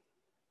way,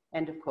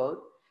 end of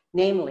quote,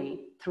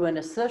 namely through an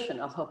assertion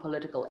of her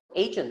political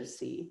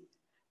agency,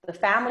 the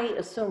family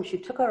assumed she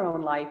took her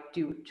own life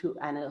due to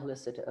an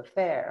illicit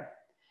affair.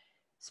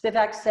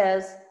 Spivak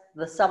says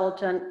the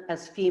subaltern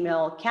as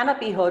female cannot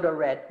be heard or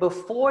read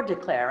before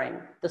declaring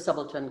the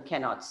subaltern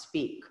cannot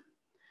speak.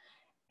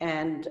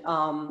 And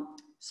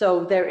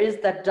so there is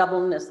that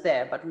doubleness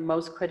there, but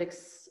most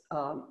critics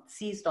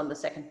seized on the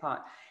second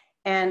part.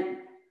 And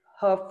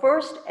her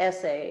first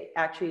essay,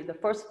 actually the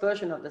first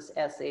version of this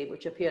essay,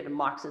 which appeared in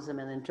Marxism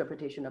and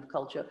Interpretation of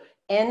Culture,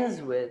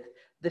 ends with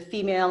the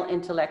female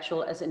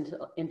intellectual as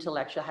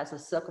intellectual has a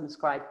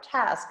circumscribed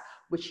task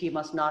which he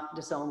must not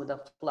disown with a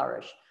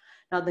flourish.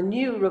 Now the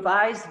new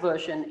revised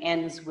version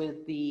ends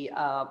with the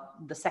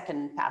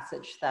second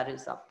passage that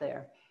is up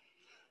there.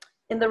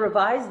 In the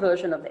revised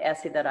version of the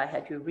essay that I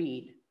had you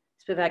read,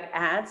 Spivak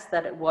adds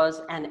that it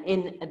was an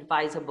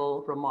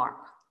inadvisable remark.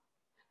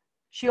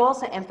 She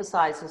also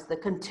emphasizes the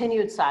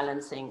continued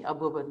silencing of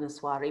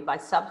Bhubaneswari by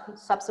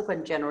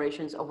subsequent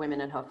generations of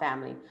women in her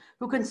family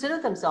who consider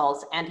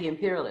themselves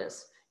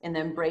anti-imperialists in the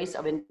embrace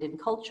of Indian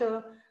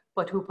culture,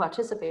 but who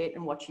participate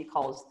in what she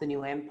calls the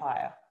new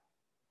empire.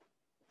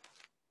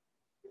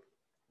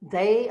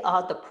 They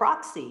are the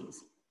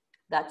proxies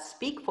that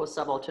speak for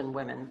subaltern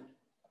women,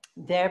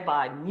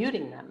 thereby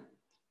muting them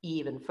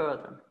even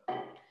further.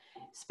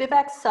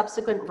 Spivak's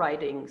subsequent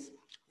writings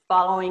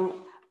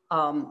following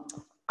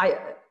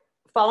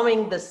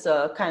this,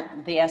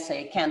 the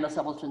essay, Can the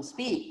Subaltern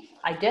Speak?,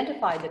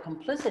 identify the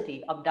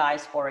complicity of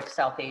diasporic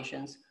South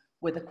Asians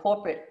with a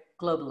corporate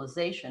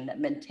globalization that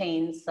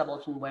maintains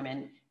subaltern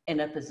women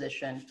in a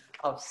position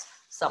of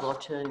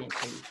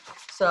subalternity.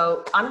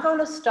 So I'm going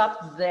to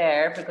stop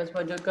there because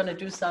we're going to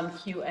do some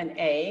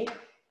Q&A.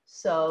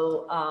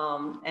 So,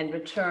 and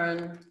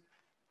return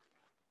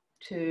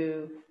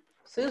to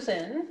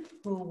Susan,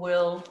 who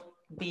will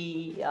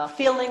be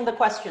fielding the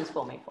questions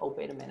for me. Oh,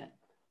 wait a minute.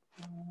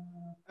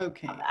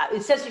 Okay.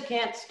 It says you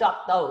can't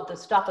stop. Oh,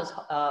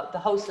 the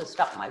host has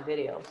stopped my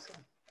video. So.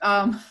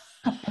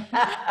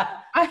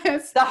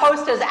 The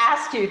host has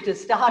asked you to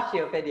start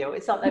your video.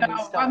 It's not letting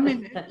me start. 1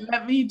 minute.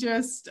 Let me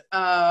just.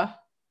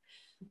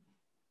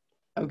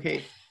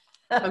 Okay.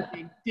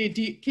 Okay.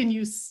 Can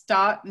you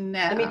start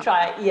now? Let me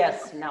try.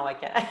 Yes, now I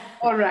can.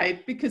 All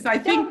right, because I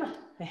think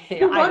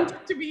you want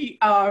it to be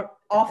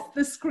off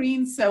the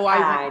screen, so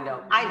I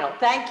know.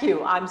 Thank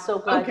you. I'm so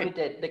glad you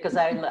did, because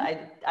I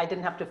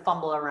didn't have to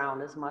fumble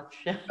around as much.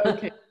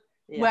 Okay.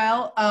 Yeah.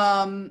 Well,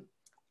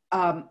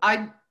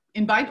 I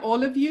invite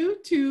all of you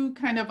to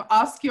kind of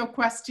ask your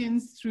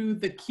questions through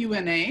the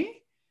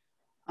Q&A.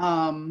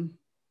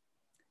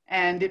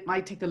 And it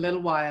might take a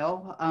little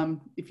while.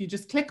 If you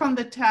just click on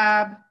the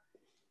tab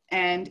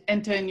and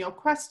enter in your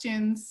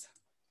questions,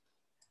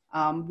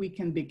 we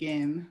can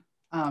begin.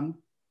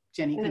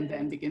 Jenny can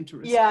then begin to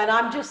respond. Yeah, and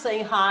I'm just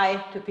saying hi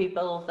to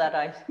people that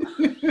I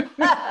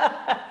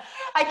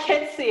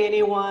can't see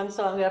anyone,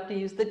 so I'm gonna have to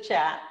use the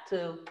chat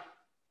to,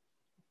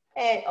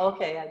 hey,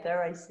 okay,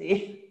 there I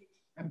see.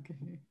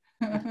 Okay.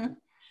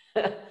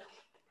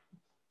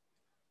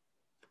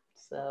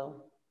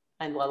 So,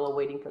 and while we're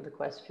waiting for the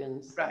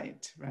questions.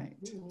 Right.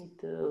 We need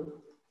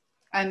to.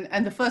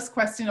 And the first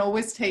question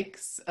always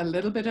takes a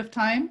little bit of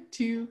time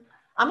to.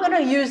 I'm going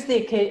to use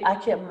actually, I'm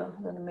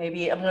going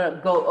to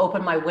go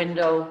open my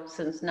window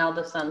since now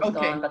the sun's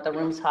gone, but the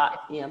room's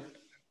hot. Yeah.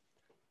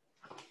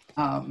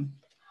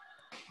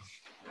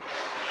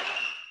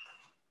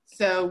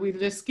 So we'll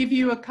just give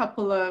you a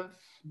couple of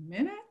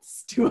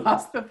minutes to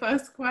ask the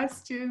first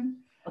question.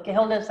 Okay,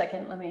 hold on a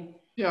second. Let me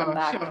come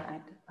back. Sure. I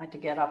had to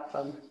get up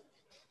from,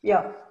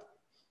 yeah.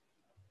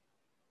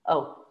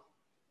 Oh.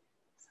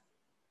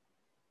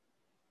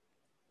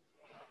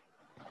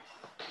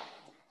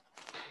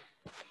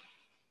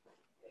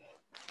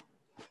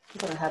 I'm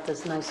going to have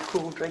this nice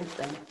cool drink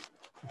then.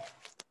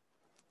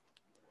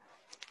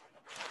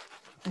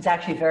 It's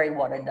actually very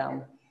watered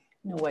down.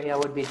 No way I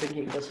would be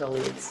drinking this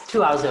early. It's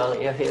 2 hours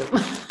earlier here.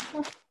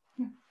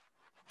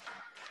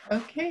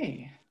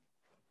 Okay.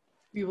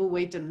 We will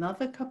wait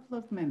another couple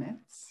of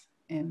minutes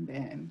and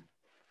then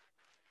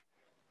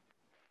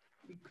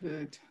we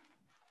could.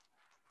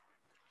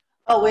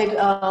 Oh, wait,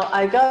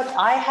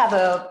 I have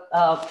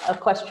a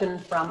question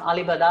from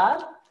Ali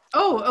Badar.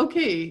 Oh,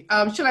 okay.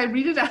 Shall I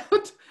read it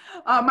out?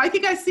 I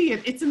think I see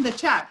it. It's in the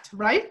chat,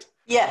 right?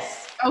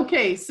 Yes.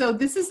 Okay, so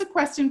this is a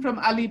question from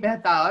Ali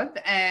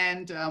Behdad,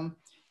 and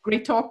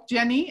great talk,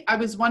 Jenny. I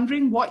was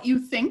wondering what you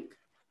think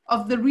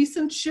of the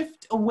recent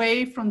shift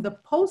away from the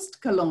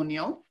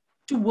post-colonial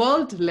to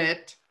world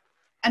lit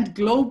and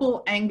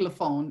global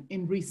Anglophone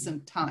in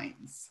recent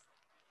times.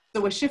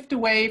 So a shift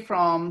away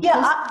from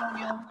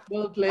post-colonial,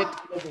 world lit,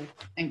 global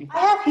Anglophone. I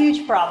have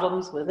huge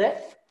problems with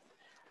it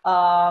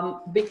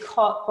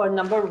because for a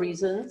number of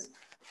reasons.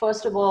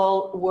 First of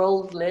all,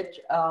 world lit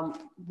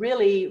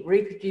really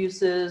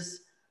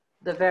reproduces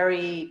the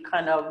very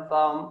kind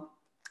of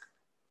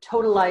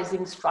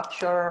totalizing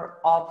structure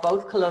of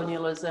both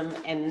colonialism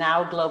and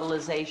now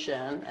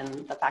globalization, and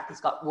the fact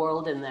it's got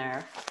world in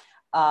there,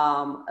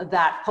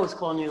 that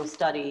post-colonial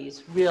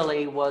studies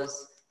really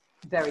was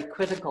very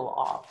critical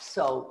of.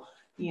 So,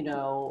 you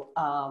know,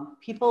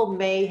 people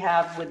may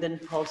have within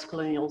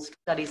post-colonial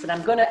studies, and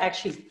I'm going to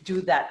actually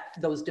do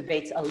those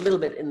debates a little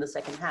bit in the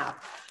second half,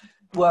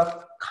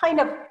 were kind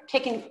of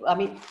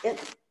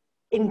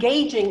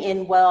engaging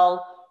in,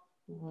 well,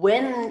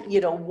 when,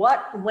 you know,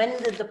 when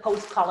did the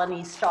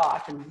post-colony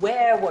start and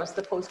where was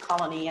the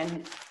post-colony?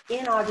 And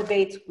in our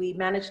debates, we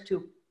managed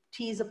to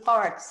tease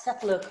apart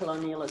settler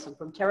colonialism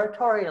from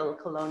territorial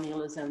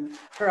colonialism,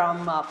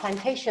 from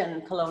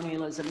plantation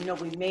colonialism. You know,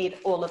 we made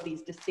all of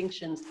these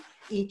distinctions,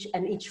 each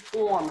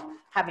form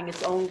having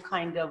its own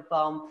kind of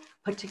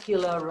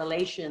particular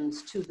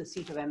relations to the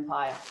seat of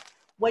empire.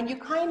 When you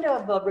kind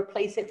of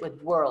replace it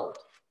with world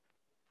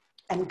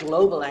and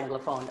global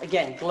Anglophone,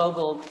 again,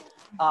 global,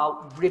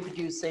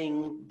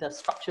 reproducing the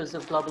structures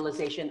of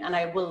globalization, and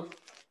I will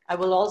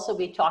also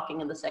be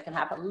talking in the second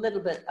half a little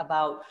bit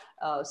about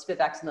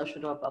Spivak's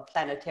notion of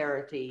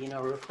planetarity, you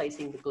know,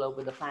 replacing the globe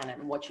with the planet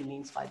and what she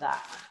means by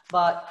that.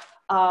 But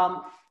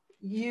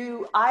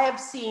I have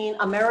seen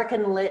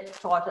American lit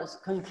taught as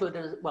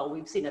concluded, well,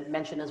 we've seen it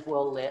mentioned as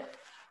world lit.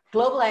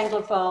 Global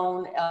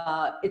Anglophone,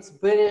 it's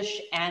British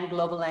and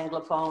global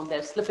Anglophone.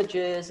 There's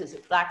slippages, is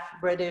it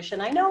Black British?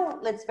 And I know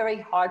it's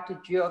very hard to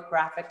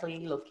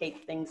geographically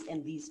locate things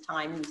in these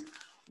times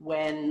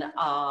when,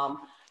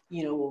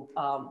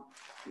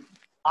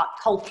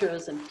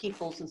 cultures and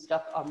peoples and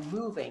stuff are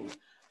moving.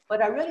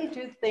 But I really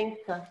do think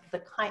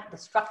the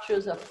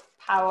structures of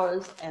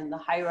powers and the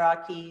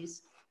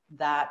hierarchies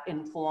that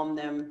inform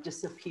them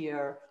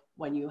disappear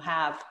when you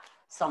have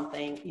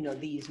something, you know,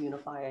 these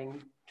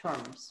unifying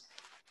terms.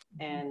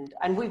 And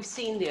we've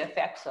seen the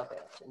effects of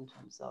it in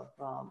terms of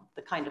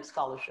the kind of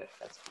scholarship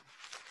that's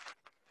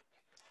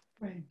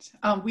Right.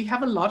 We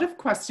have a lot of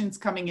questions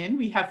coming in.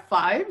 We have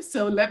 5.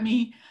 So let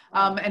me,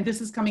 and this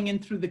is coming in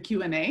through the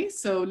Q&A.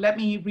 So let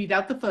me read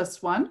out the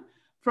first one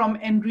from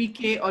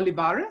Enrique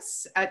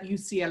Olivares at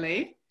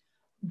UCLA.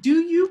 Do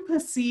you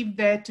perceive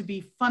there to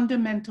be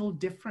fundamental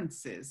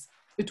differences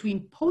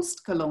between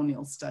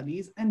post-colonial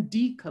studies and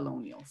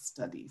decolonial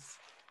studies?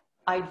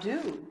 I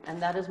do,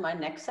 and that is my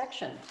next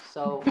section.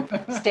 So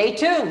stay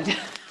tuned.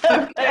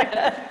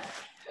 Okay.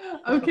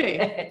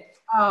 Okay.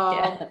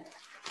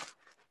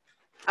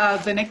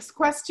 The next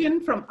question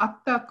from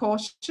Atta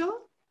Kaushal.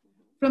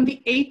 From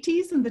the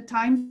 80s and the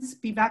time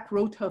Spivak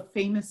wrote her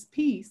famous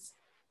piece,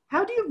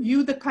 how do you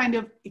view the kind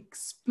of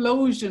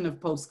explosion of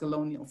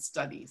post-colonial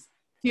studies,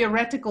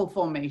 theoretical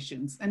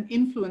formations, and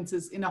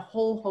influences in a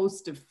whole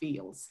host of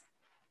fields?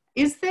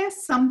 Is there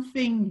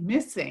something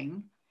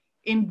missing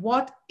in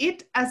what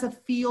it as a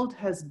field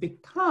has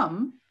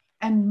become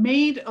and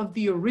made of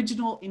the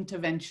original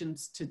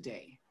interventions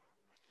today?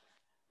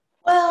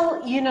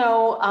 Well, you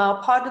know,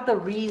 part of the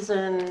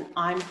reason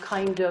I'm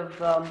kind of,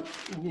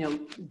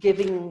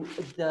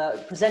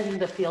 presenting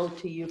the field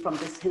to you from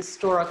this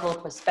historical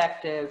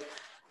perspective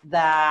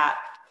that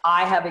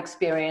I have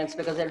experienced,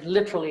 because it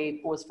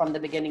literally was from the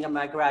beginning of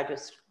my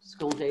graduate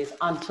school days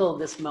until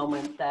this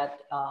moment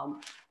that,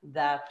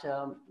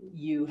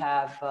 you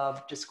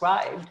have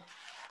described.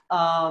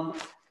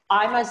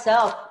 I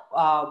myself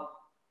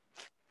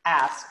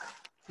ask,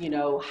 you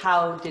know,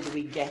 how did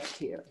we get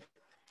here?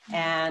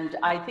 And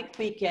I think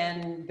we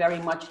can very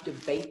much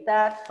debate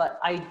that, but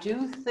I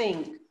do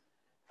think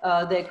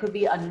there could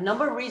be a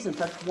number of reasons,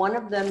 but one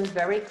of them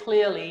very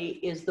clearly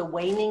is the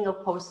waning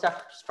of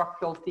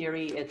post-structural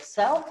theory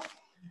itself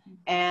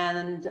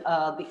and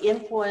the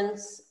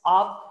influence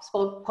of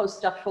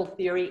post-structural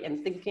theory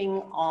in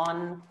thinking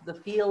on the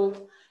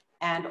field,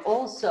 and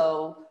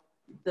also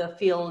the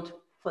field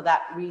for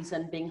that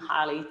reason being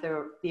highly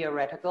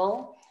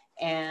theoretical,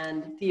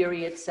 and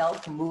theory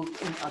itself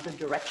moved in other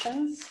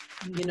directions,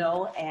 you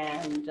know,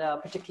 and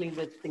particularly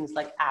with things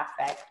like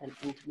affect and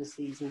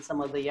intimacies and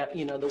some of the,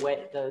 the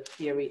way the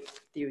theory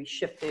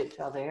shifted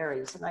to other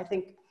areas. And I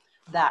think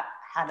that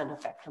had an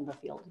effect on the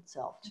field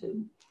itself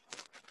too.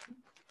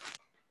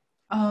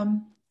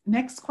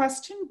 Next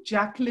question,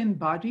 Jacqueline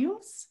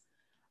Barrios.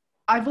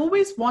 I've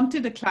always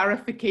wanted a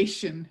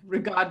clarification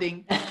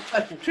regarding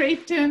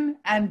Trayton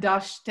and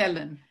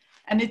Darstellen,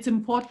 and it's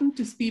important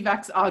to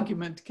Spivak's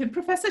argument. Can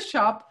Professor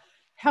Sharpe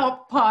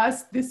help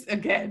parse this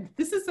again?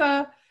 This is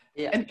an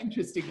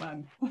interesting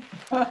one.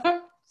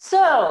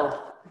 So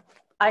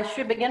I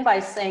should begin by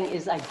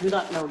saying I do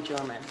not know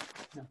German,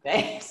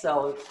 okay?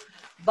 So,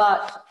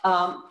 but,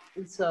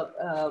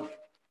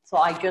 so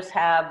I just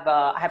have,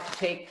 I have to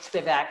take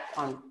Spivak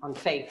on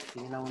faith,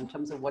 you know, in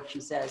terms of what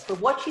she says. But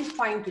what she's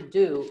trying to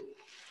do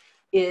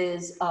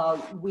is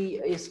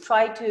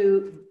try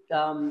to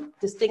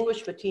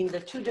distinguish between the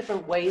two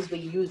different ways we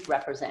use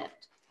represent,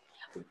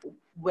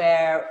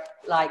 where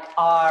like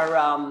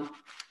our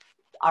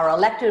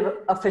elected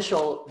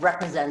official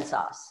represents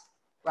us,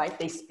 right?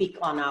 They speak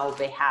on our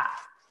behalf.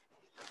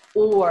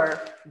 Or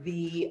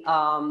the,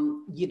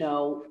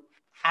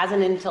 as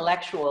an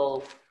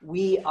intellectual,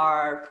 we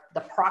are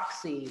the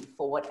proxy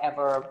for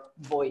whatever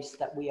voice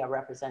that we are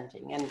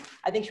representing. And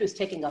I think she was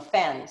taking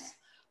offense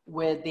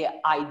with the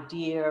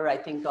idea, I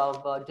think,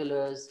 of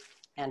Deleuze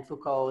and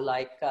Foucault,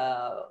 like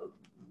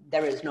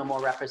there is no more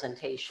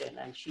representation,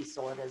 and she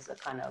saw it as a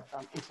kind of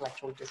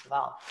intellectual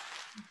disavowal.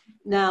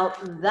 Now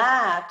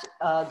that,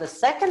 the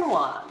second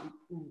one,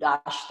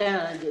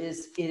 Darstellen,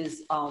 is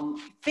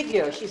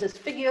figure. She says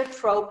figure,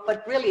 trope,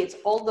 but really it's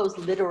all those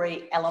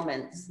literary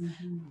elements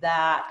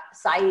that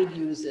Said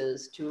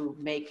uses to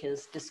make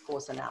his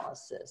discourse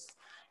analysis.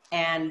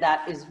 And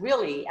that is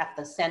really at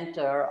the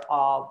center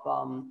of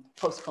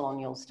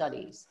postcolonial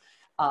studies,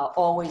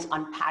 always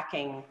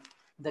unpacking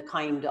the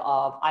kind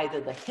of either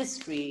the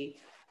history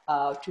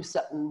to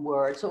certain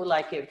words. So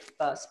like if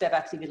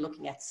Spivak's even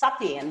looking at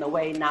sati and the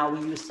way now we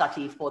use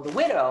sati for the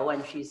widow,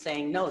 and she's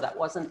saying, no, that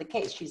wasn't the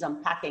case. She's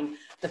unpacking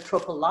the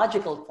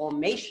tropological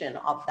formation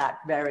of that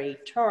very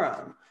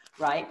term,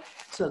 right?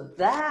 So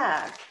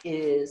that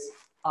is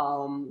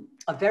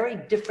a very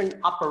different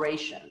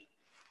operation,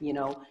 you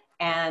know,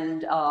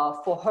 and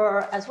for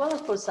her, as well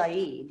as for Said,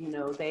 you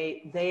know,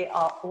 they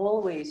are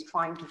always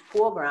trying to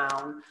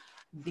foreground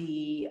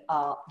the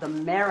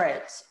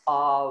merits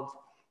of,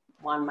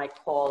 one might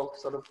call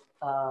sort of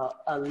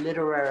a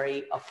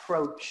literary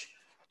approach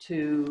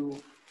to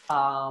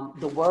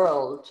the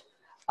world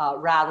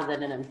rather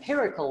than an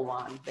empirical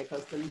one,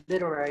 because the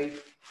literary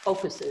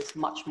focuses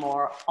much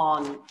more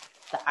on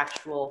the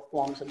actual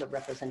forms of the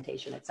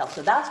representation itself.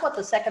 So that's what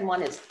the second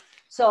one is.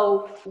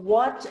 So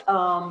what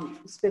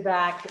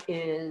Spivak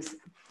is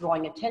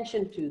drawing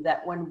attention to,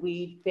 that when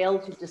we fail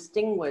to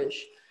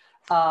distinguish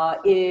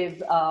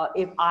if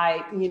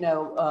I, you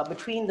know,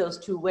 between those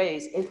two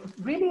ways, it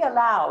really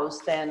allows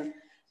then,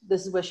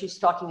 this is where she's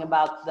talking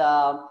about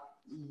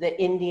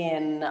the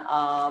Indian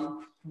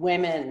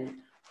women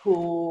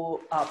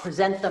who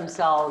present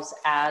themselves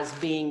as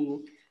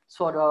being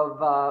sort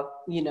of,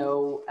 you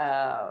know,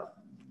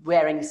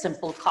 wearing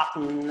simple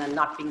cotton and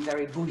not being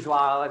very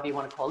bourgeois, whatever you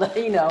want to call it,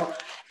 you know,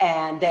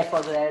 and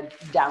therefore they're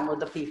down with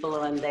the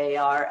people and they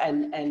are,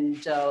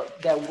 and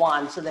they're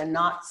one. So they're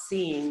not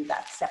seeing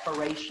that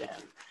separation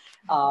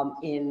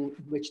in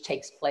which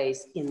takes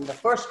place in the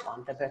first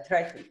one, the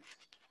Vertreten,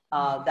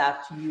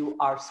 that you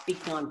are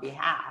speaking on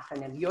behalf.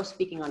 And if you're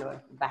speaking on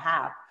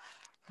behalf,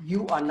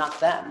 you are not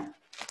them.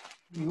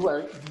 You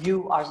are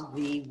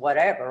the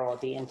whatever, or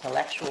the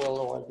intellectual,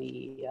 or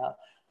the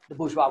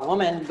bourgeois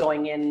woman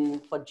going in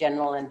for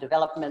general and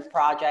development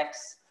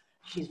projects.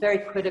 She's very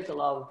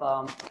critical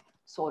of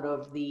sort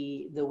of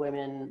the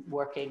women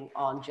working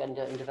on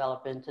gender and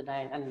development.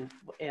 And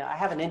I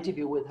have an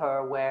interview with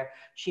her where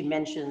she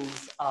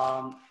mentions,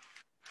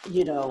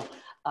 you know,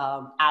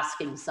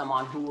 asking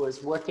someone who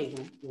was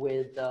working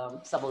with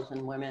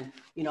subaltern women,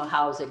 you know,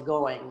 how's it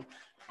going?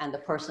 And the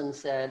person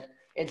said,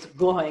 it's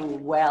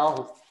going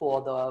well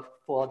for the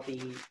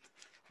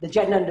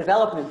gender and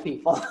development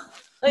people.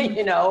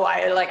 You know,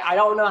 I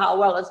don't know how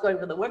well it's going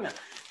for the women.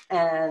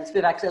 And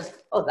Spivak says,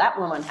 oh, that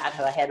woman had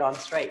her head on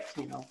straight,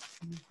 you know.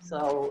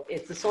 So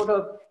it's a sort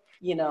of,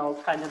 you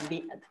know, kind of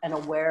an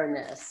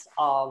awareness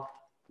of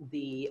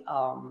the,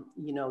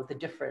 you know, the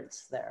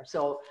difference there.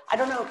 So I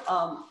don't know,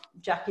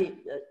 Jacqueline,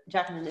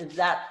 if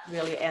that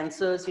really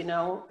answers, you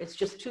know, it's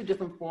just two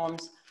different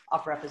forms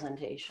of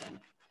representation,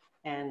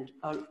 and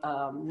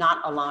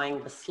not allowing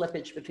the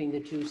slippage between the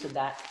two, so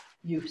that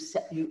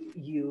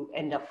you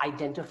end up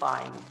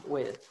identifying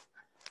with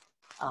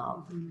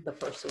the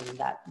person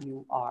that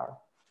you are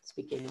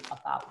speaking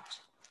about.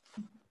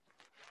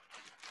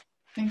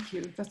 Thank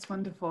you, that's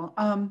wonderful.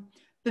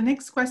 The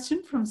next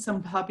question from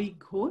Sambhavi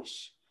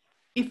Ghosh.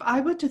 If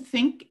I were to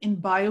think in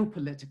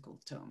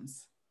biopolitical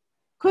terms,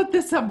 could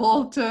the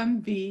subaltern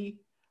be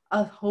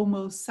a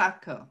homo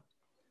sacer?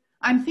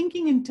 I'm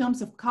thinking in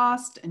terms of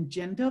caste and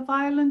gender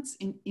violence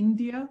in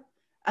India,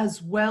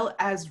 as well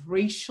as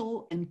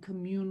racial and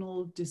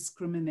communal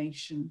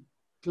discrimination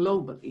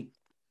globally.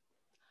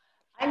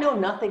 I know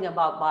nothing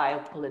about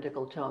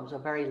biopolitical terms, or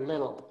very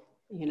little,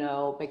 you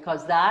know,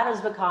 because that has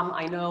become,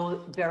 I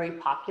know, very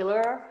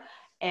popular,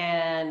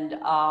 and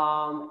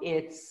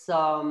it's,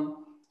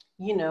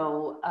 you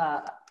know,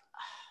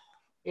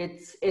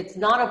 it's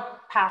not a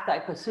path I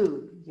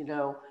pursued, you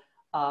know,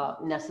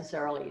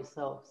 necessarily.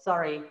 So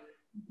sorry,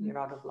 you're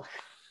out of luck.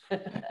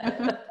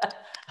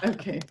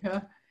 Okay,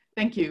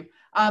 thank you.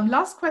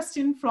 Last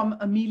question from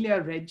Amelia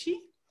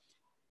Reggie.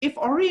 If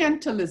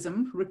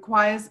Orientalism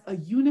requires a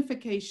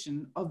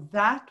unification of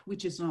that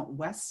which is not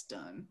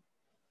Western,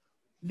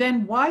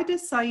 then why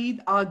does Said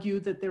argue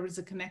that there is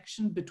a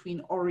connection between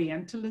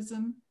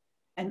Orientalism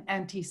and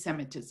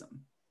anti-Semitism?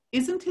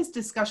 Isn't his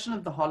discussion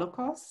of the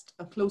Holocaust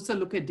a closer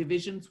look at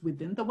divisions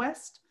within the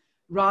West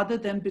rather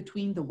than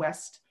between the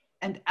West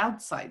and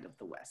outside of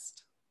the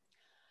West?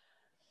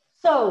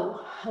 So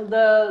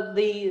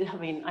I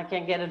mean, I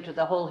can't get into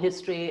the whole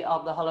history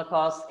of the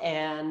Holocaust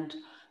and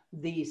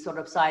the sort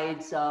of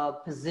Said's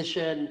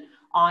position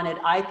on it.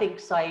 I think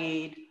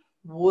Said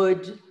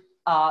would,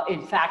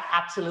 in fact,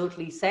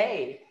 absolutely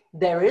say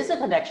there is a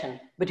connection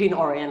between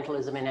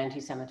Orientalism and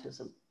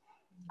anti-Semitism.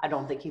 I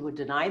don't think he would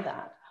deny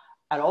that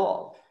at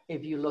all.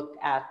 If you look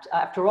at,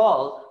 after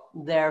all,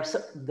 there's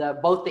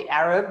both the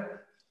Arab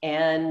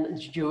and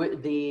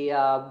the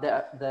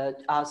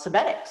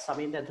Semitics. I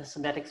mean, they're the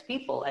Semitics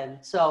people.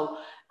 And so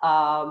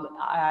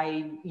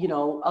you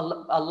know,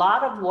 a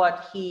lot of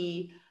what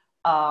he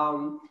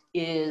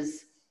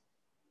is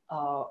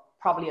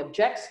probably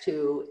objects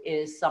to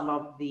is some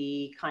of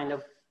the kind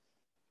of,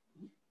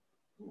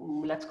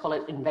 let's call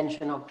it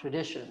invention of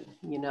tradition,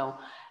 you know.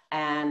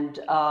 And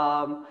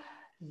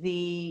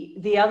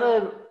the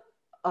other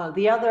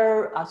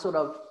sort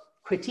of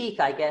critique,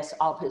 I guess,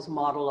 of his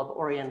model of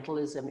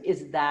Orientalism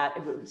is that,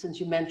 since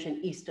you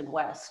mentioned East and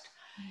West,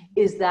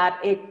 is that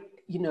it,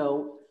 you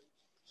know,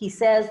 he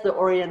says the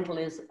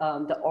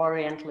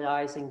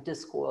Orientalizing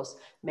discourse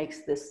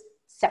makes this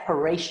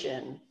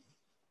separation,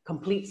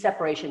 complete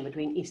separation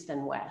between East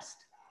and West.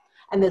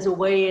 And there's a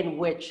way in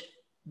which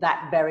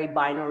that very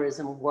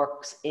binarism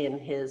works in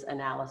his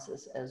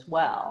analysis as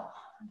well.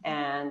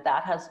 And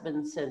that has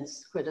been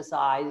since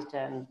criticized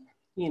and,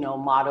 you know,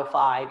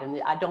 modified.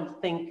 And I don't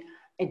think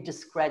it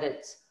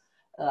discredits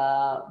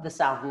the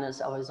soundness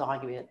of his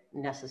argument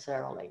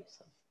necessarily.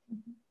 So.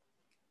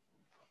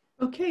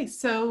 Okay,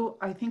 so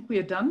I think we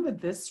are done with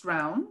this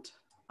round.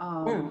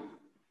 And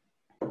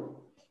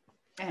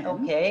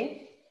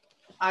okay.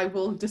 I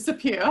will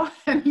disappear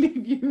and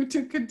leave you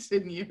to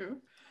continue.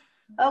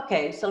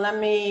 Okay, so let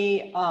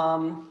me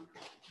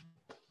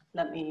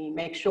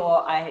make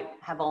sure I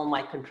have all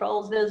my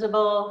controls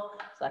visible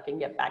so I can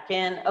get back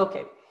in.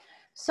 Okay,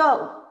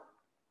 so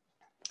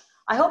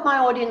I hope my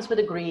audience would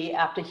agree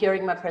after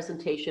hearing my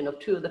presentation of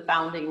two of the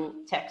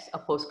founding texts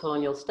of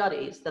postcolonial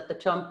studies that the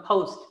term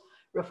post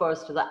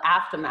refers to the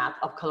aftermath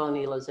of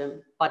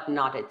colonialism, but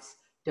not its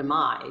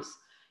demise,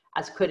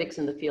 as critics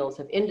in the fields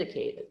have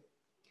indicated.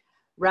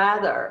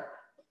 Rather,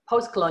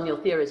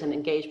 postcolonial theory is an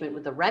engagement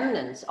with the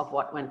remnants of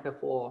what went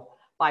before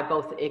by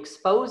both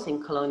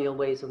exposing colonial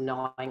ways of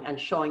knowing and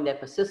showing their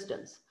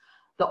persistence,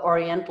 the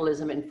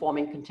Orientalism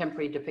informing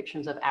contemporary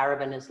depictions of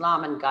Arab and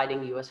Islam and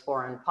guiding US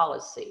foreign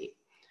policy.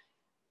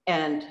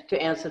 And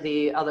to answer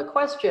the other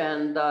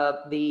question,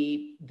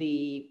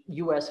 the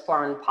US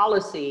foreign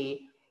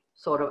policy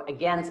sort of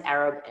against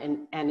Arab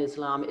and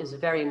Islam is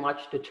very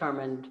much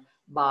determined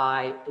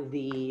by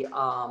the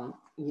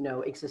you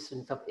know,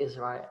 existence of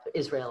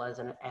Israel as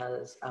an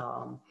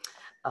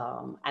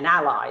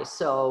ally.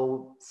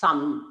 So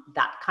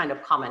that kind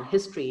of common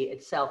history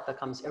itself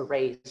becomes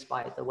erased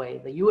by the way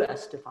the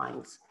US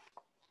defines,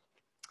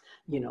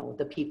 you know,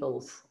 the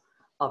peoples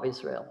of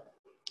Israel.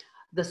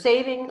 The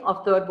saving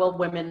of third world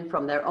women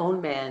from their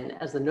own men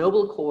as the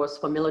noble course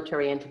for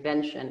military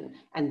intervention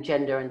and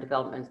gender and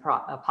development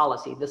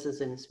policy. This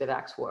is in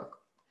Spivak's work.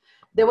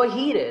 There were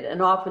heated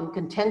and often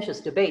contentious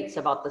debates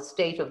about the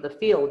state of the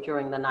field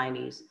during the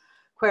 90s,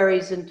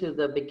 queries into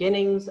the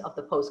beginnings of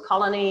the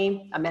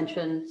post-colony, I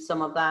mentioned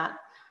some of that,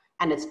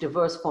 and its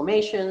diverse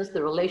formations,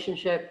 the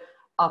relationship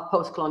of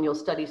post-colonial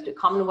studies to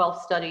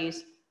Commonwealth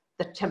studies,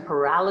 the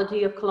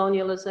temporality of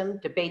colonialism,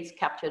 debates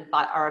captured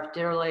by R.F.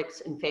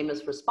 Dierlich's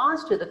infamous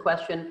response to the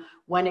question,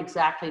 when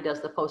exactly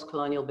does the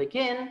post-colonial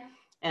begin?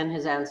 And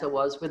his answer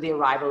was, with the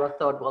arrival of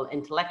third world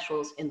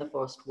intellectuals in the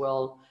First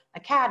World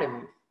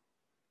Academy.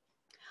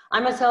 I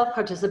myself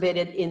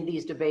participated in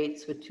these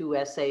debates with two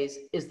essays,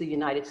 Is the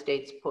United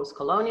States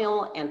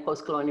Postcolonial and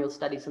Postcolonial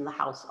Studies in the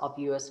House of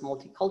US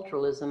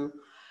Multiculturalism,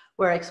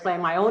 where I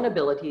explain my own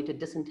ability to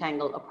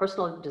disentangle a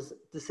personal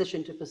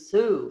decision to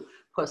pursue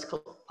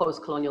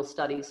postcolonial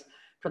studies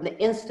from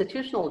the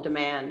institutional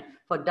demand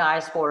for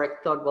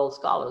diasporic third world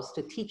scholars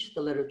to teach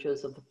the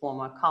literatures of the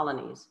former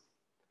colonies.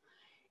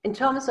 In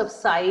terms of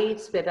Said,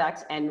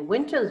 Spivak's, and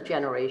Winter's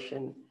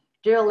generation,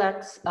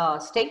 Dierlich's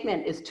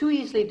statement is too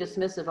easily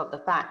dismissive of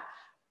the fact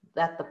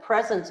that the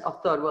presence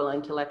of third world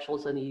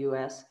intellectuals in the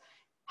US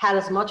had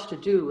as much to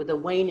do with the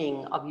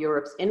waning of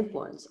Europe's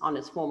influence on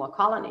its former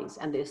colonies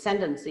and the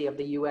ascendancy of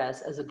the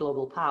US as a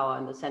global power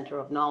and the center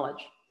of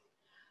knowledge.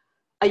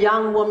 A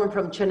young woman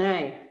from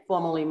Chennai,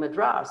 formerly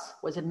Madras,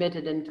 was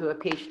admitted into a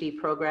PhD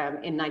program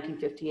in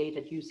 1958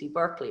 at UC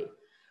Berkeley,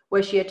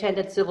 where she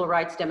attended civil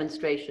rights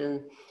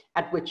demonstration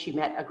at which she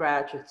met a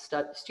graduate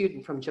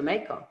student from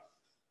Jamaica.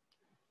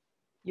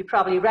 You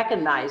probably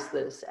recognize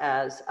this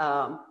as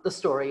the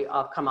story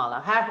of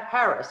Kamala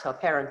Harris, her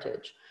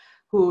parentage,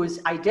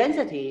 whose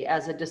identity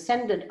as a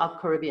descendant of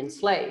Caribbean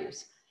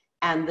slaves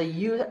and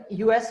the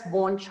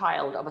US-born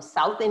child of a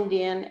South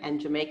Indian and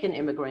Jamaican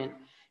immigrant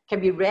can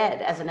be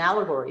read as an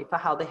allegory for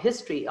how the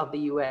history of the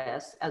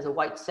US as a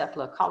white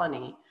settler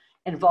colony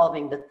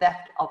involving the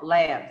theft of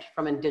land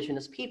from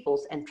indigenous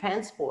peoples and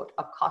transport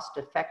of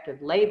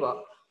cost-effective labor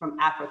from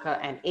Africa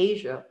and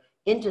Asia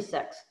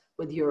intersects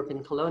with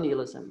European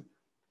colonialism.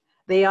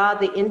 They are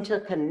the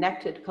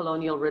interconnected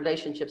colonial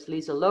relationships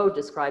Lisa Lowe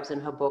describes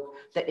in her book,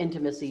 The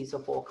Intimacies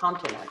of Four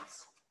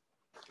Continents.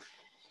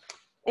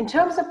 In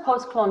terms of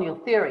post-colonial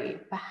theory,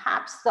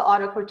 perhaps the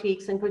auto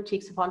critiques and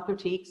critiques upon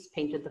critiques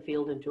painted the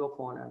field into a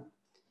corner.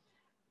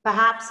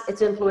 Perhaps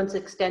its influence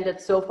extended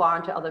so far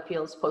into other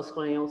fields,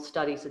 post-colonial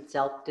studies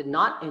itself did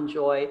not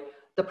enjoy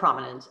the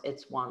prominence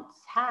it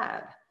once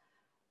had.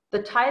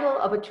 The title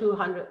of a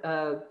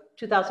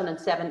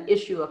 2007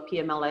 issue of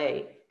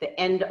PMLA, The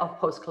End of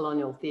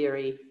Postcolonial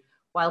Theory,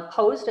 while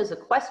posed as a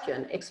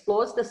question,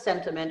 explores the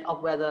sentiment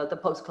of whether the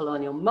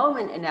postcolonial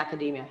moment in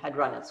academia had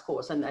run its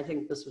course. And I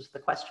think this was the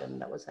question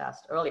that was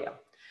asked earlier.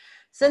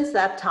 Since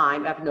that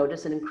time, I've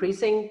noticed an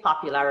increasing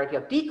popularity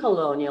of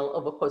decolonial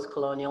over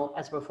postcolonial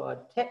as preferred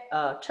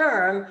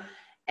term.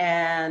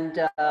 And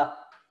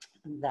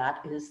that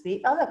is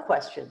the other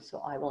question.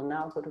 So I will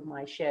now go to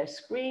my share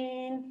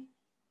screen.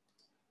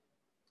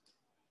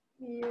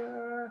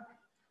 here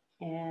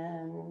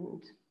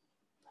and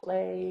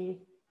play.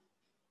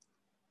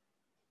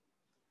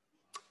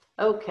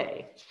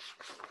 Okay.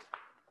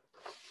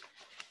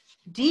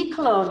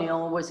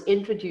 Decolonial was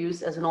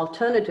introduced as an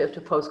alternative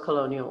to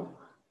postcolonial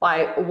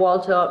by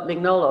Walter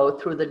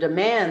Mignolo through the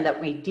demand that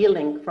we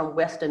de-link from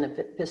Western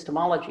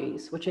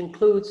epistemologies, which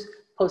includes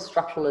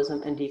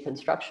post-structuralism and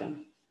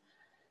deconstruction.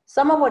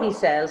 Some of what he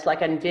says,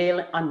 like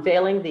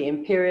unveiling the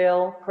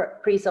imperial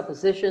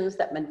presuppositions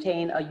that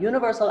maintain a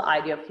universal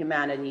idea of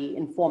humanity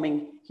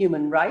informing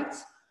human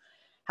rights,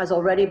 has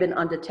already been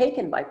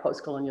undertaken by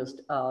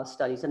postcolonial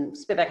studies. And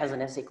Spivak has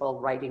an essay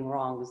called Righting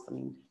Wrongs,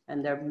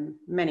 and there are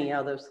many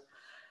others.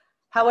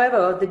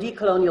 However, the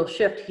decolonial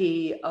shift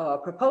he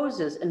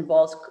proposes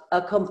involves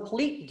a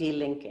complete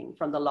delinking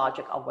from the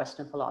logic of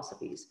Western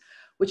philosophies,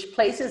 which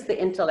places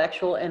the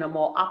intellectual in a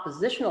more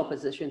oppositional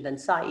position than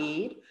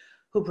Said,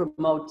 who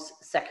promotes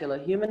secular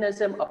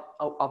humanism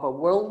of a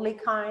worldly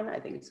kind. I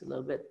think it's a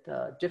little bit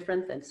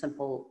different than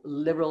simple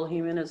liberal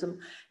humanism.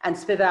 And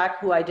Spivak,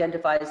 who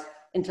identifies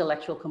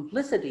intellectual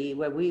complicity,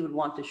 where we would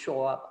want to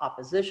shore up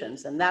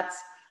oppositions. And that's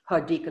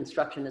her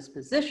deconstructionist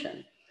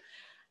position.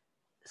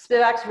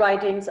 Spivak's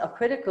writings are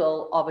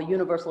critical of a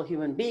universal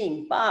human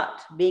being,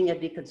 but being a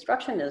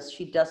deconstructionist,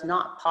 she does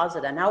not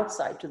posit an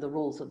outside to the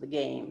rules of the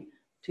game,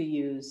 to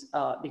use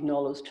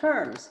Mignolo's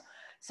terms,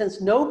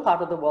 since no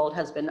part of the world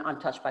has been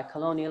untouched by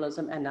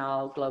colonialism and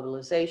now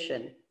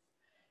globalization.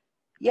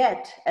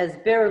 Yet, as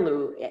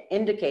Birlu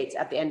indicates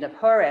at the end of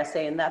her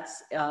essay, and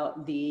that's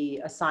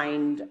the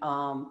assigned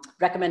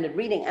recommended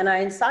reading, and I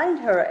assigned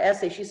her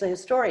essay, she's a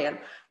historian,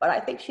 but I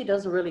think she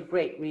does a really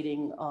great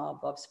reading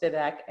of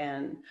Spivak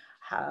and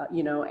how,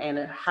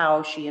 and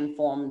how she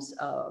informs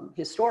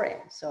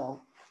historians.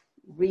 So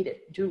read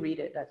it, do read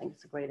it. I think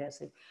it's a great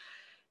essay.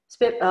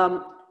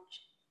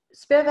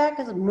 Spivak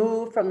has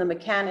moved from the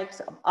mechanics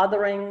of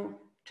othering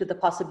to the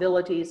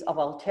possibilities of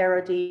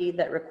alterity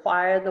that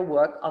require the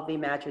work of the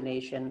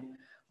imagination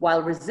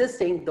while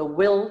resisting the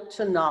will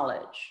to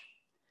knowledge.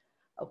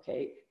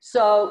 Okay,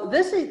 so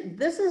this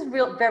is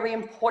very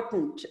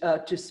important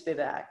to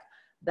Spivak,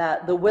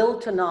 that the will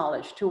to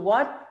knowledge. To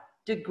what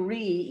degree,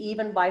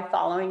 even by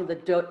following the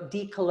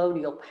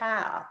decolonial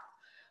path,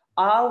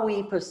 are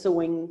we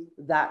pursuing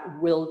that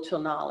will to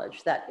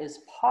knowledge that is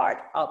part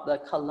of the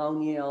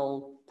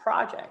colonial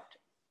project,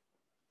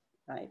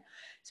 right?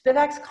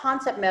 Spivak's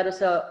concept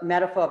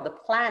metaphor of the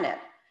planet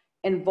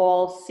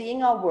involves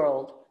seeing our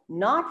world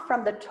not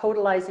from the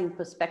totalizing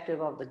perspective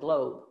of the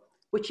globe,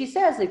 which he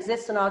says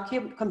exists in our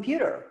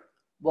computer,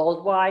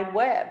 World Wide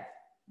Web,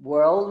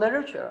 world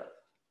literature,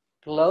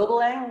 global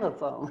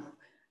Anglophone.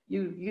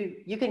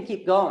 You can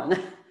keep going,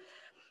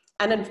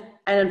 and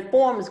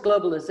informs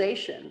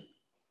globalization,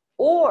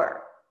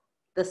 or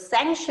the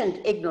sanctioned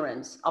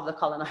ignorance of the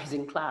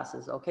colonizing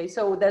classes, okay?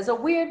 So there's a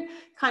weird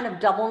kind of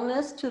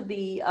doubleness to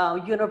the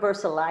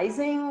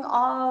universalizing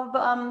of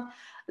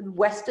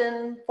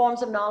Western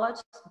forms of knowledge,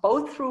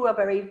 both through a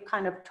very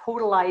kind of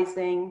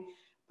totalizing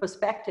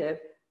perspective,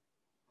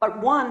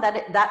 but one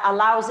that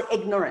allows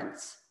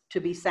ignorance to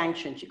be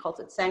sanctioned. She calls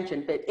it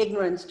sanctioned, but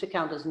ignorance to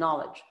count as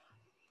knowledge.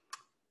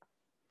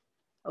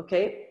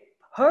 Okay,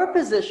 her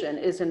position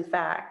is, in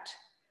fact,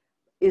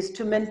 is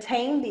to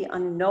maintain the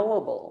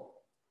unknowable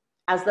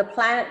as the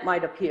planet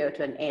might appear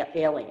to an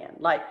alien.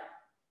 Like,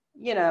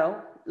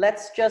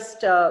 let's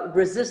just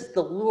resist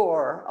the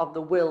lure of the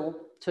will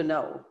to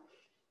know.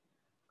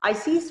 I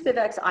see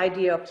Spivak's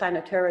idea of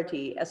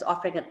planetarity as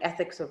offering an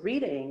ethics of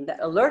reading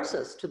that alerts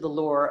us to the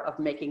lure of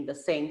making the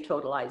same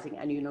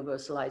totalizing and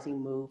universalizing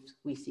moves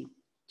we seek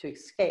to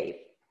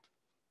escape.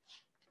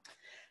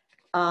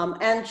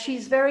 And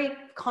she's very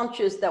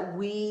conscious that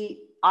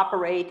we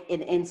operate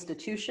in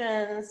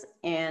institutions,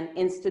 and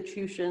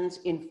institutions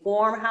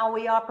inform how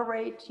we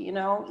operate,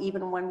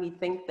 even when we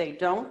think they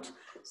don't.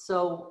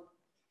 So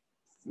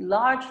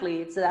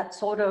largely it's that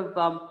sort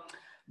of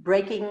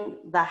breaking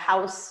the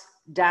house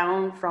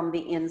down from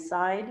the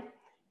inside,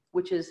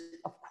 which is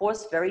of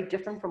course very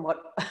different from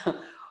what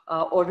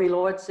Audre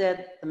Lorde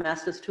said, the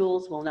master's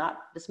tools will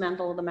not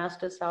dismantle the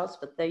master's house,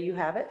 but there you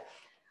have it.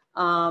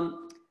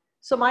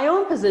 So my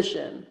own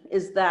position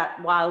is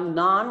that while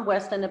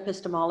non-Western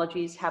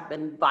epistemologies have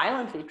been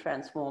violently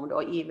transformed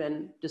or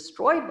even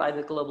destroyed by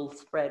the global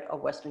spread of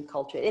Western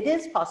culture, it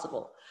is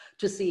possible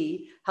to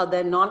see how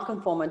their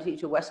non-conformity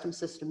to Western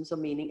systems of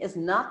meaning is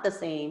not the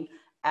same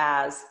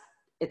as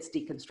its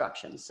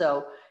deconstruction.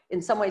 So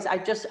in some ways, I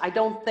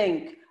don't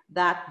think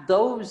that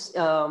those,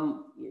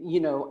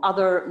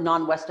 other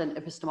non-Western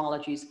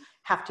epistemologies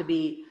have to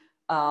be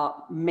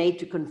made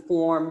to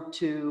conform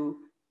to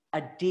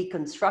a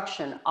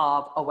deconstruction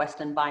of a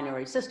Western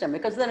binary system,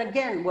 because then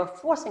again, we're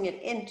forcing it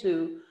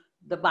into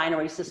the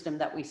binary system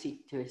that we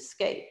seek to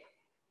escape.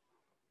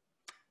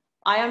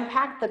 I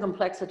unpacked the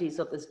complexities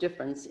of this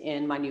difference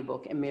in my new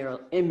book,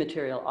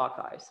 Immaterial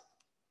Archives.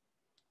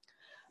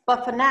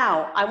 But for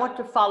now, I want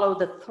to follow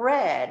the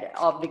thread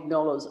of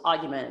Mignolo's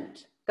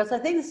argument, because I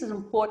think this is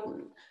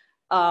important,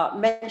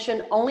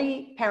 mentioned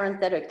only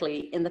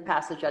parenthetically in the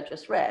passage I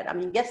just read. I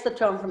mean, gets the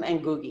term from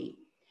Ngugi.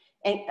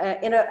 What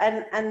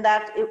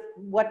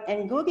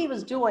Ngugi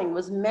was doing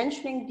was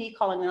mentioning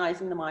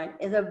decolonizing the mind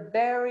in a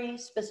very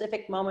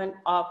specific moment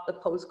of the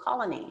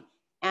post-colony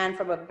and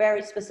from a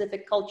very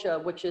specific culture,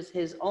 which is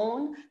his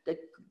own, the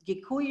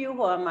Gikuyu,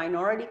 who are a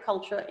minority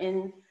culture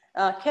in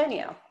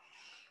Kenya.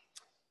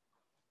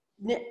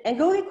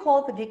 Ngugi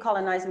called for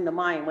decolonizing the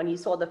mind when he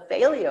saw the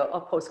failure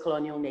of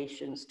post-colonial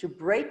nations to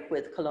break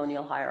with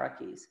colonial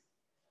hierarchies.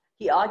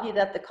 He argued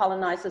that the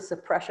colonizer's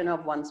suppression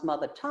of one's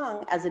mother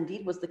tongue, as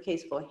indeed was the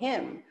case for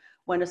him,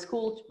 when as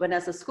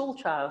a school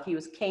child he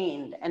was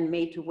caned and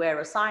made to wear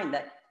a sign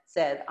that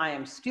said, "I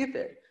am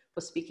stupid,"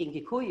 for speaking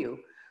Gikuyu,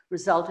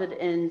 resulted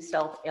in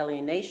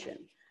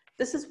self-alienation.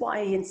 This is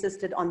why he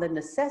insisted on the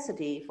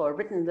necessity for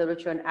written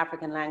literature in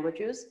African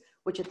languages,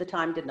 which at the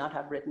time did not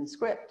have written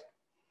script.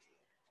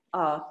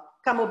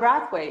 Kamu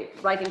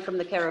Brathwaite, writing from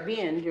the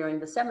Caribbean during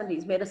the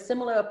 70s, made a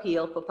similar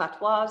appeal for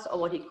patois, or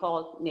what he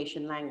called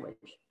nation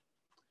language.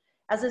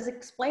 As is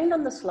explained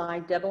on the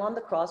slide, Devil on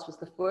the Cross was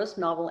the first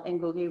novel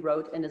Ngugi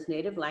wrote in his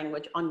native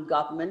language on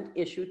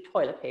government-issued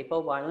toilet paper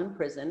while in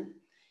prison,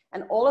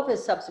 and all of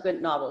his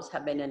subsequent novels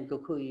have been in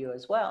Gikuyu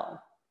as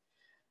well.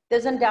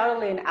 There's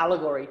undoubtedly an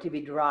allegory to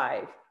be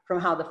derived from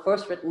how the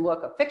first written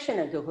work of fiction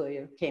in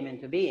Gikuyu came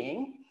into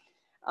being,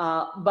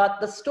 but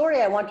the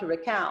story I want to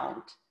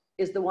recount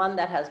is the one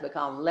that has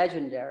become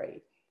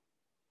legendary.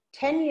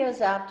 10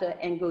 years after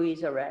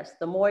Ngugi's arrest,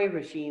 the Moi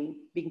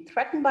regime, being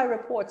threatened by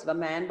reports of a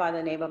man by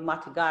the name of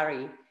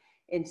Matagari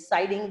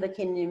inciting the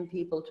Kenyan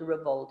people to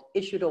revolt,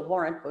 issued a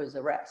warrant for his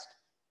arrest.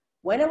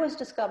 When it was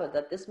discovered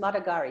that this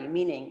Matagari,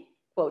 meaning,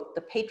 quote,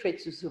 the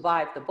patriots who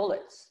survived the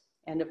bullets,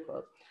 end of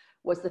quote,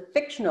 was the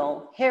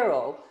fictional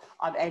hero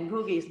of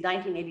Ngugi's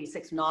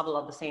 1986 novel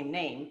of the same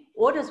name,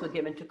 orders were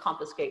given to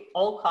confiscate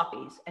all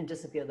copies and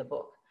disappear the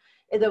book.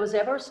 If there was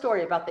ever a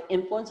story about the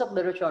influence of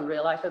literature on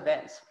real life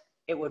events,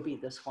 it would be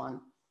this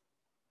one.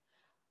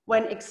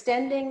 When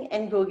extending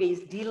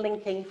Ngugi's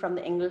delinking from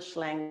the English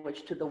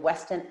language to the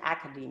Western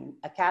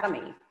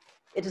Academy,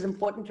 it is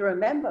important to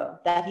remember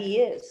that he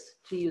is,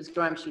 to use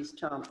Gramsci's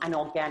term, an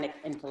organic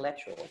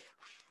intellectual.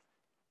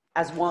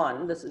 As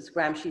one, this is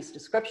Gramsci's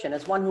description,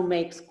 as one who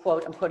makes,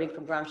 quote, I'm quoting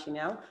from Gramsci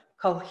now,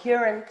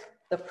 coherent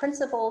the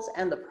principles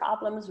and the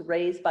problems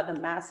raised by the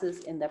masses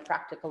in their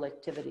practical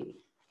activity.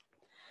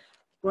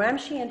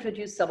 Gramsci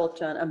introduced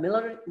subaltern, a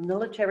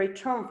military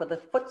term for the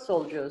foot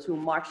soldiers who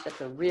marched at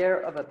the rear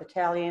of a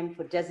battalion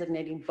for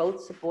designating both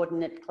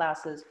subordinate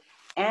classes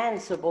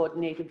and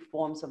subordinated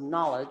forms of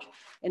knowledge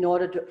in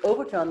order to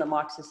overturn the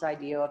Marxist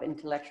idea of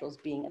intellectuals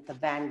being at the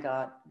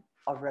vanguard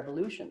of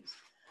revolutions.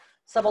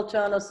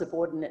 Subaltern or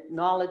subordinate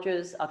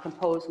knowledges are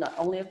composed not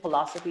only of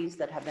philosophies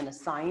that have been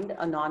assigned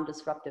a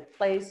non-disruptive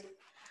place,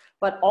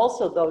 but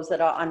also those that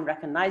are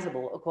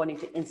unrecognizable according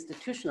to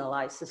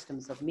institutionalized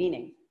systems of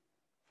meaning.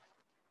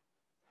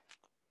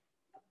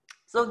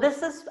 So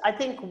this is, I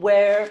think,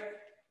 where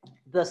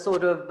the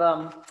sort of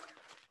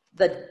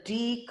the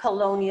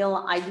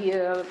decolonial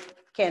idea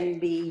can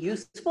be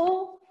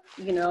useful,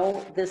 you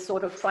know, this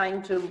sort of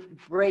trying to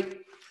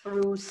break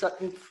through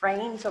certain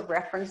frames of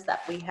reference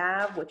that we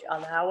have, which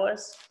allow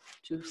us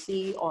to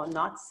see or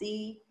not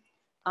see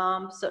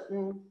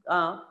certain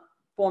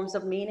forms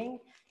of meaning.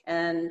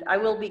 And I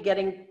will be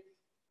getting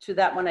to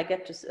that when I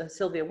get to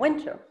Sylvia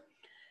Wynter.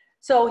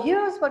 So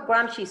here's what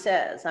Gramsci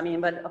says. I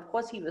mean, but of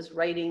course he was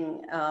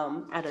writing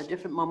at a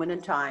different moment in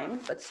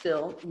time, but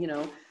still, you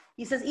know,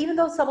 he says, even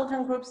though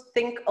subaltern groups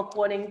think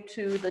according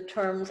to the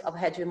terms of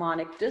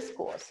hegemonic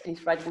discourse, and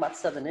he's writing about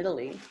Southern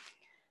Italy,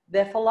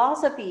 their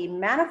philosophy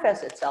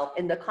manifests itself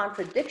in the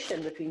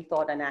contradiction between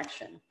thought and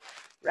action.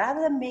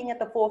 Rather than being at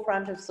the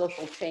forefront of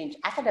social change,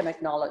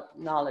 academic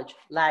knowledge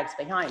lags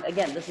behind.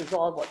 Again, this is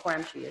all what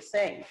Gramsci is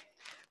saying,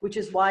 which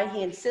is why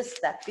he insists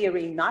that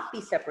theory not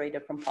be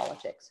separated from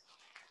politics,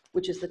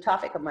 which is the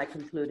topic of my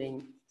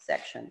concluding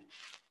section.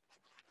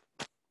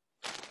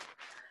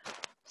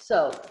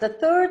 So the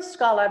third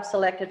scholar I've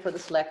selected for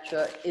this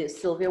lecture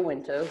is Sylvia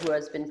Wynter, who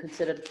has been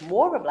considered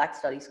more of a Black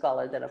studies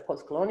scholar than a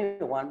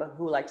post-colonial one, but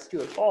who, like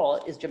Stuart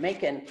Hall, is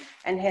Jamaican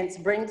and hence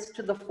brings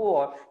to the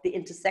fore the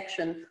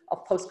intersection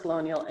of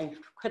post-colonial and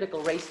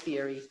critical race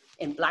theory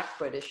in Black,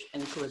 British,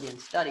 and Caribbean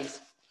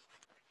studies.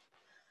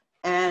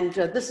 And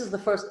this is the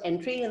first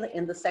entry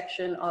in the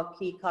section of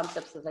key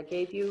concepts that I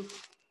gave you.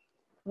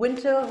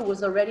 Wynter, who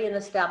was already an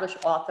established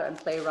author and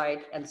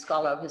playwright and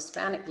scholar of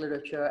Hispanic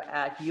literature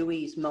at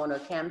UWE's Mona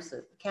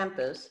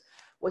campus,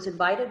 was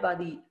invited by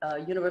the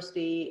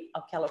University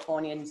of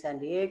California in San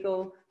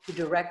Diego to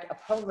direct a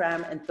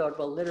program in third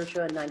world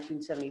literature in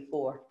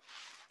 1974.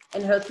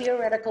 In her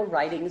theoretical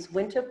writings,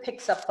 Wynter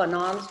picks up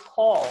Fanon's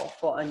call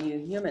for a new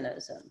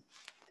humanism.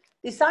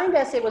 The assigned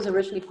essay was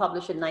originally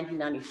published in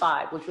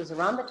 1995, which was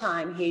around the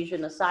time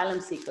Haitian asylum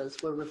seekers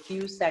were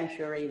refused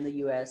sanctuary in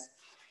the US.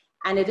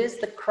 And it is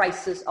the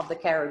crisis of the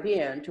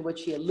Caribbean to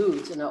which he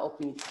alludes in her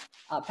opening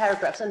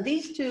paragraphs. And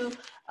these two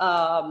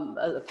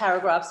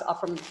paragraphs are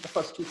from the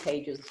first 2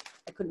 pages.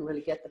 I couldn't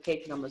really get the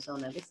page numbers on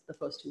that. This is the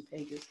first 2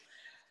 pages.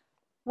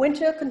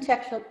 Winter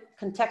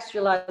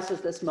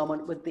contextualizes this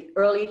moment with the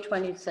early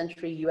 20th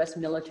century US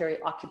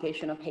military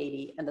occupation of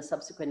Haiti and the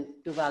subsequent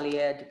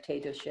Duvalier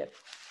dictatorship.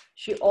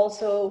 She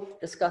also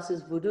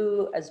discusses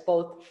voodoo as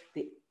both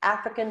the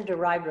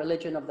African-derived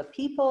religion of the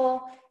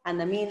people and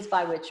the means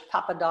by which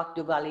Papa Doc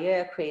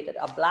Duvalier created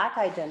a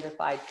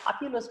Black-identified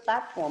populist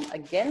platform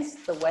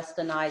against the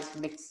westernized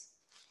mixed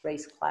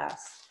race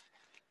class.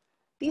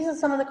 These are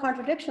some of the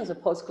contradictions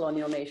of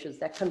post-colonial nations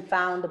that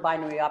confound the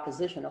binary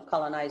opposition of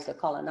colonized or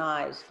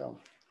colonized,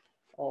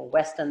 or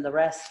West and the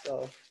rest,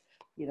 or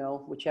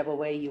whichever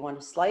way you want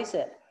to slice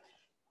it,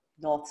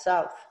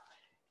 North-South.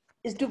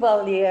 Is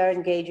Duvalier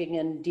engaging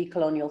in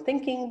decolonial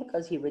thinking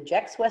because he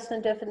rejects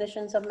Western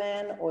definitions of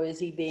man, or is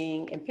he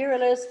being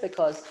imperialist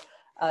because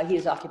he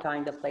is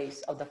occupying the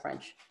place of the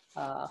French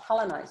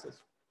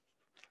colonizers?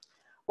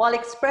 While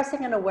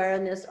expressing an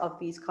awareness of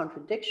these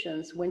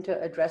contradictions, Winter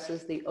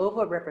addresses the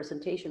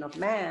overrepresentation of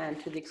man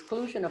to the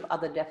exclusion of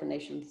other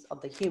definitions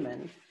of the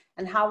human,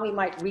 and how we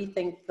might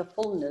rethink the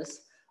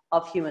fullness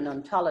of human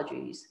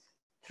ontologies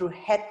through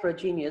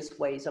heterogeneous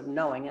ways of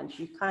knowing. And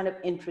she kind of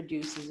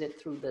introduces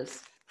it through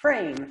this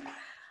frame,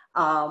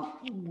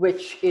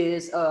 which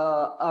is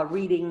a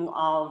reading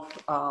of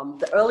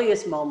the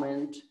earliest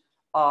moment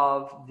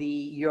of the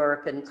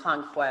European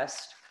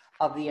conquest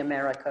of the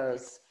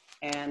Americas,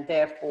 and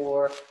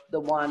therefore the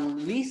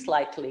one least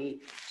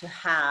likely to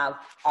have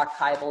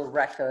archival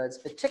records,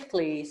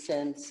 particularly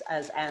since,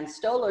 as Ann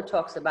Stoler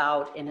talks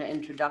about in her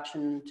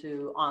introduction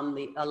to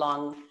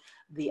Along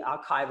the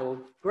Archival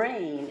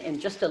Brain, in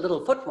just a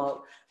little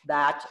footnote,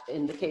 that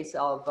in the case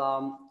of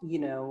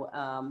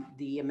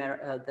the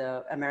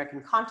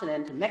American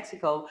continent in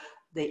Mexico,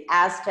 the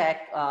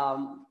Aztec,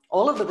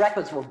 all of the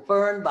records were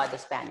burned by the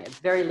Spaniards.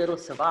 Very little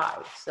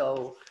survived.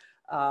 So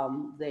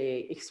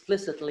they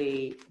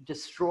explicitly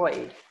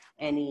destroyed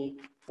any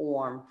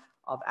form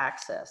of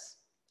access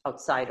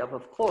outside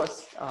of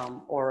course,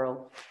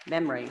 oral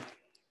memory,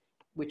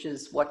 which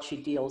is what she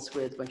deals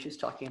with when she's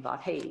talking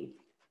about Haiti.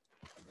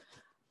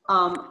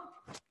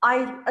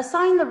 I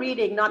assign the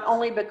reading not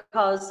only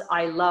because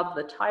I love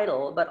the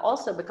title, but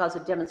also because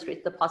it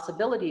demonstrates the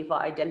possibility for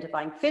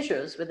identifying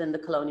fissures within the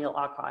colonial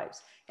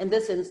archives. In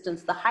this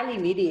instance, the highly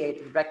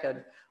mediated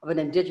record of an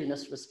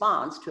indigenous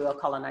response to a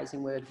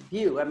colonizing world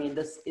view. I mean,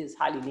 this is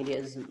highly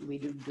mediated. We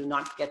do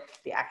not get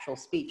the actual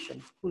speech,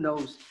 and who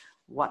knows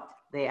what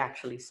they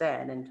actually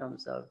said in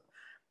terms of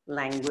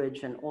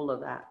language and all of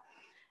that.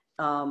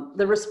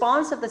 The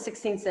response of the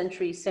 16th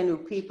century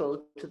Senu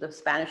people to the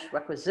Spanish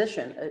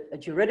Requisition, a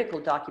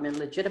juridical document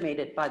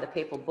legitimated by the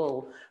papal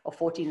bull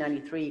of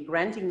 1493,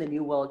 granting the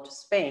New World to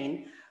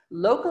Spain,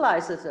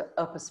 localizes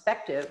a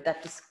perspective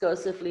that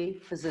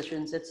discursively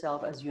positions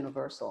itself as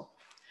universal.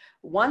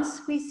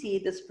 Once we see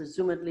this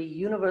presumably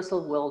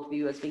universal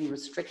worldview as being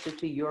restricted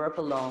to Europe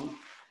alone,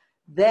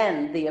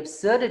 then the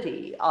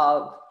absurdity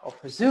of, or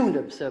presumed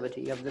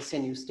absurdity of the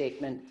Senu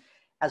statement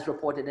as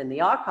reported in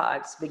the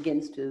archives,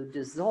 begins to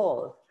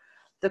dissolve.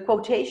 The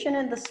quotation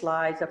in the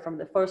slides are from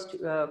the first,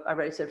 I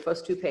already said,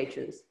 first two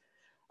pages,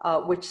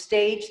 which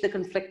stage the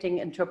conflicting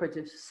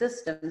interpretive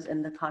systems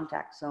in the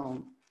contact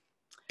zone.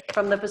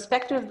 From the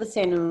perspective of the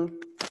Senu,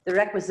 the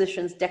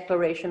requisition's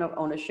declaration of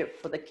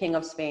ownership for the King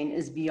of Spain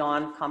is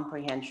beyond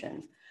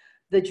comprehension.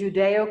 The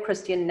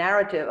Judeo-Christian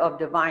narrative of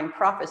divine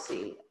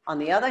prophecy, on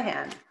the other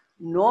hand,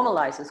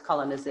 normalizes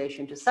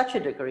colonization to such a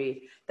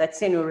degree that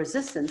Senu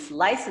resistance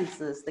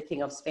licenses the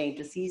King of Spain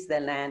to seize their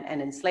land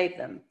and enslave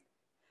them.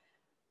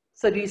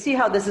 So do you see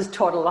how this is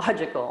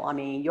tautological? I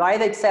mean, you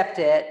either accept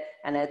it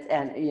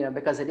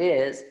because it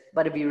is,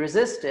 but if you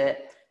resist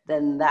it,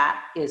 then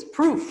that is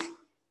proof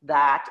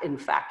that in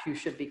fact you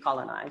should be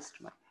colonized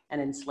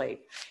and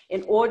enslaved.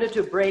 In order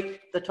to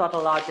break the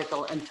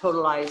tautological and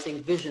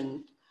totalizing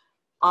vision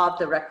of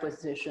the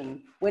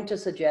requisition, Winter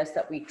suggests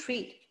that we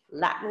treat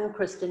Latin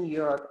Christian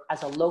Europe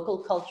as a local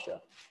culture.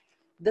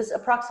 This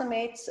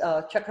approximates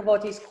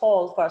Chakraborty's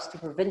call for us to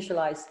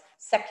provincialize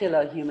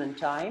secular human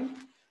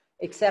time,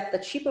 except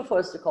that she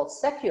prefers to call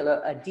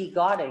secular a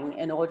de-godding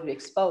in order to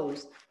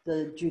expose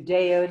the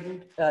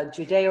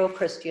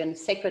Judeo-Christian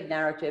sacred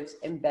narratives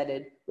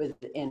embedded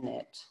within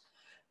it.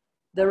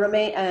 The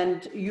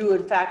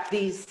in fact,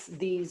 the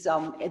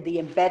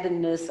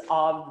embeddedness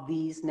of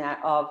these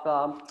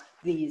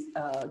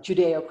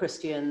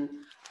Judeo-Christian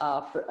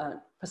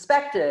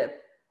perspective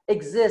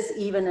exists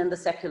even in the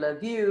secular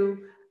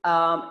view,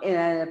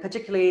 and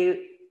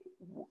particularly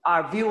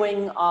our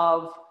viewing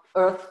of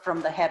Earth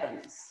from the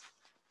heavens,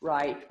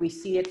 right? We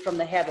see it from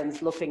the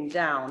heavens looking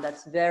down.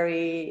 That's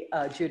very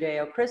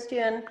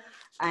Judeo-Christian.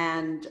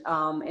 And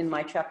in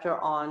my chapter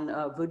on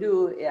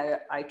voodoo,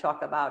 I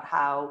talk about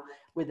how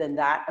within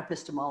that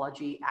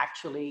epistemology,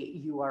 actually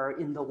you are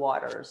in the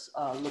waters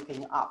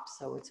looking up.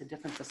 So it's a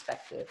different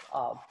perspective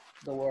of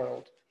the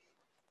world.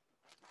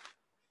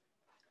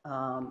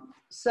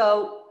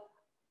 So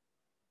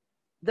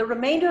the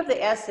remainder of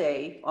the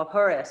essay, of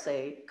her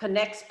essay,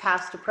 connects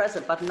past to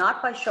present, but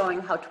not by showing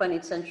how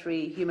 20th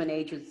century human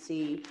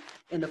agency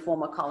in the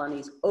former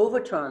colonies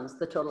overturns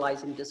the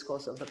totalizing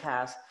discourse of the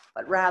past,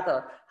 but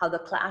rather how the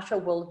clash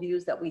of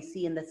worldviews that we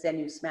see in the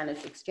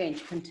Sino-Spanish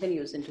exchange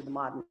continues into the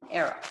modern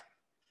era.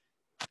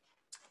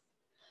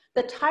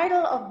 The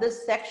title of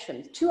this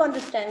section, Two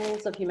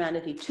Understandings of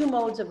Humanity, Two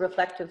Modes of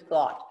Reflective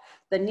Thought,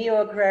 the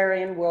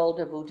neo-agrarian world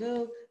of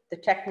voodoo, the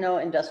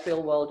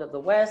techno-industrial world of the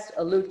West,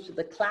 alludes to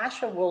the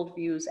clash of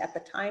worldviews at the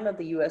time of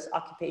the US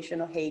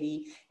occupation of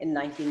Haiti in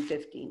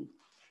 1915.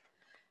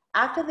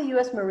 After the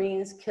US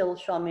Marines killed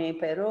Sharpe,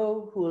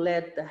 who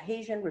led the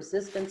Haitian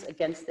resistance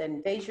against the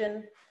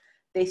invasion,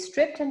 they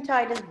stripped and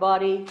tied his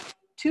body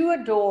to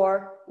a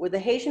door with the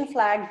Haitian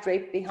flag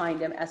draped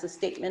behind him as a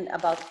statement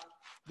about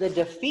the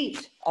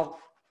defeat of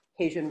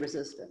Haitian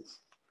resistance.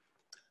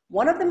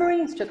 One of the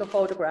Marines took a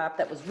photograph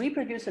that was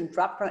reproduced and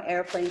dropped from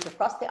airplanes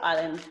across the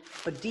island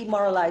for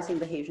demoralizing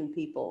the Haitian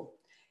people.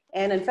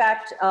 And in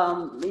fact,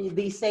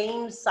 the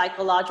same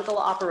psychological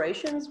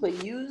operations were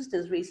used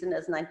as recent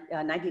as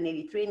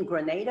 1983 in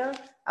Grenada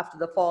after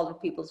the fall of the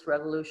People's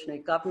Revolutionary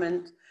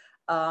Government,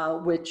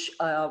 which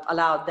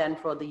allowed then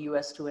for the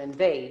US to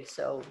invade.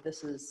 So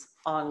this is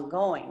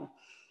ongoing.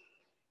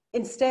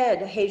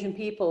 Instead, Haitian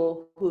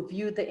people who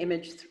viewed the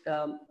image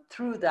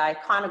through the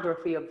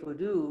iconography of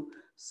voodoo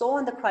saw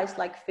in the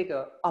Christ-like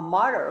figure a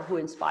martyr who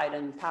inspired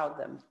and empowered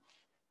them.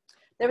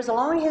 There is a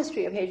long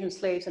history of Haitian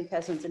slaves and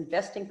peasants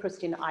investing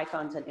Christian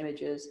icons and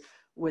images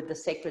with the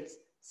sacred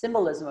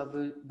symbolism of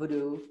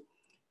voodoo,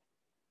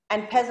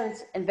 and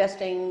peasants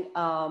investing,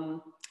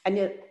 and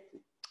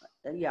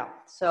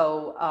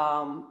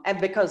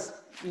because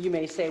you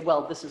may say,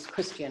 well, this is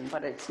Christian,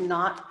 but it's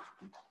not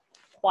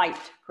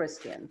quite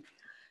Christian.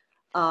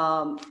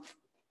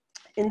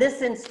 In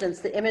this instance,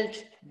 the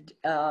image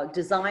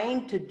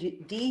designed to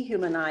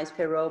dehumanize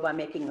Perrault by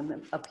making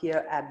him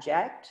appear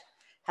abject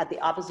had the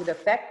opposite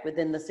effect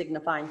within the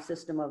signifying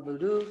system of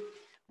voodoo,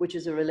 which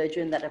is a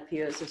religion that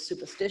appears as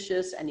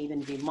superstitious and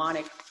even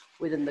demonic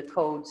within the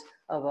codes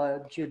of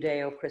a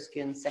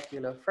Judeo-Christian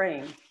secular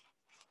frame.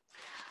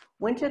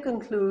 Winter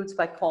concludes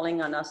by calling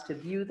on us to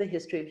view the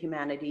history of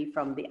humanity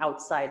from the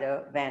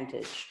outsider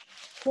vantage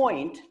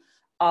point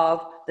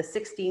of the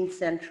 16th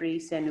century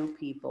Senu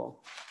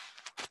people.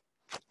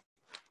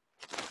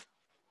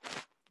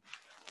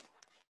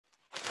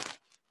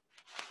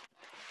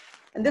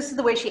 And this is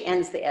the way she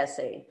ends the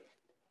essay.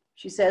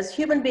 She says,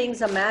 human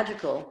beings are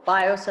magical,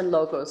 bios and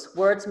logos,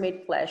 words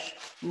made flesh,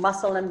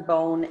 muscle and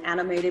bone,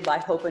 animated by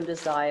hope and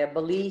desire,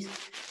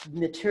 belief,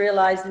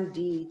 materializing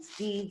deeds,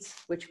 deeds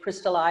which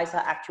crystallize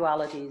our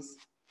actualities.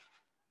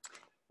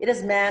 It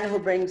is man who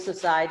brings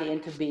society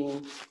into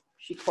being.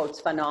 She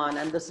quotes Fanon,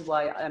 and this is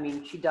why, I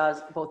mean, she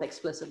does both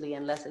explicitly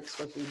and less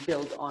explicitly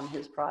build on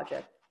his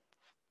project.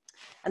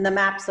 And the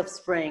maps of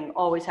spring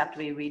always have to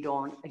be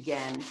redrawn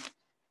again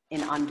in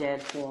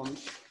undead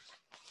forms.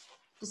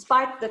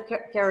 Despite the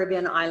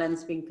Caribbean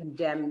islands being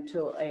condemned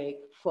to a,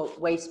 quote,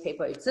 waste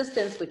paper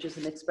existence, which is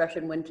an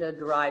expression Winter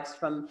derives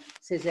from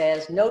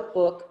Césaire's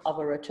notebook of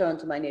a return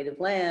to my native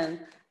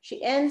land,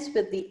 she ends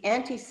with the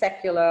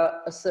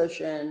anti-secular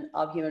assertion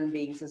of human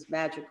beings as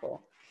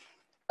magical.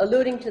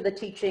 Alluding to the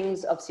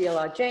teachings of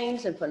C.L.R.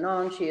 James and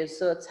Fanon, she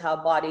asserts how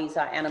bodies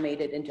are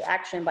animated into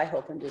action by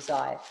hope and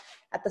desire.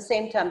 At the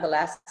same time, the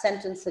last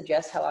sentence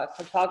suggests how our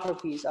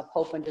photographies of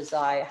hope and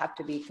desire have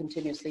to be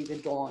continuously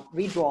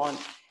redrawn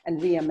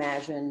and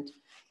reimagined.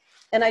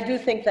 And I do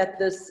think that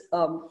this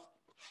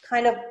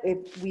kind of,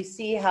 if we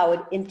see how it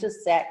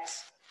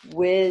intersects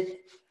with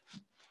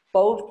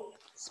both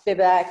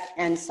Spivak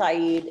and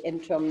Said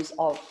in terms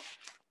of,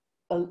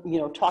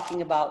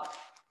 talking about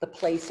the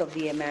place of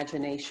the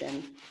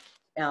imagination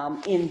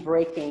in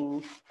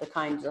breaking the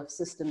kinds of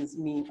systems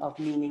of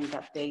meaning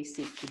that they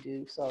seek to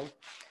do. So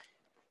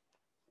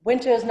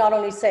Winter is not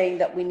only saying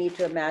that we need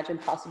to imagine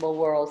possible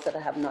worlds that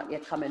have not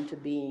yet come into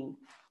being,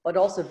 but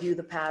also view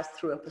the past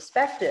through a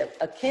perspective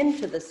akin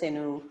to the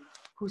Senu,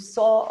 who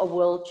saw a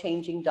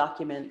world-changing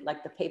document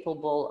like the papal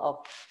bull of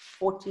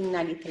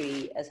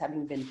 1493 as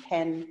having been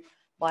penned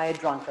by a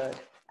drunkard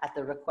at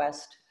the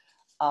request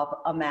of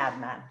a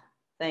madman.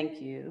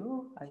 Thank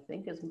you. I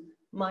think is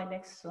my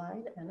next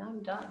slide, and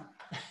I'm done.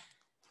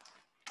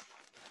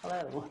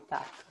 Hello,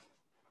 back.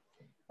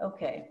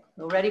 Okay,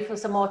 we're ready for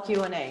some more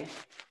Q&A.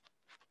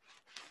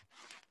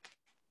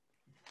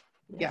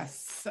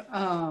 Yes.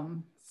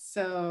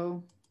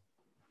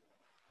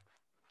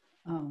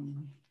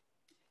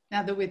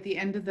 Now that we're at the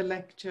end of the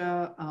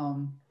lecture,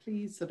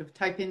 please sort of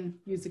type in,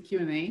 use the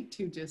Q&A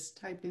to just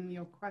type in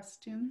your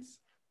questions.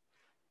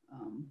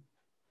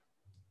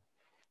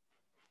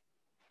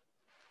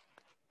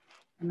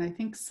 And I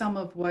think some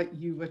of what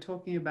you were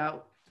talking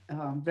about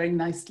very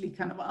nicely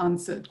kind of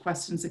answered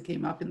questions that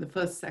came up in the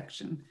first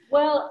section.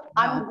 Well,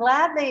 I'm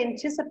glad they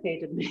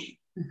anticipated me.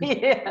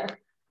 Yeah.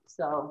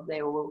 So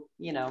they will,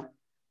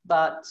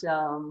 but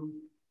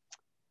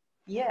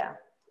yeah,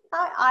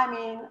 I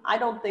mean, I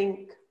don't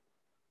think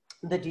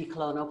the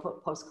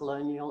decolonial,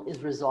 postcolonial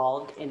is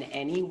resolved in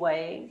any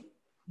way,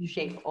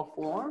 shape or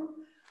form.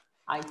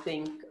 I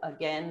think,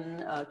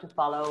 again, to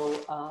follow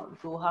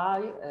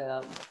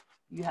Guha,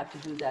 you have to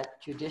do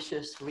that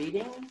judicious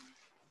reading,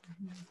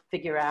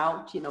 figure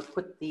out,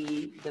 put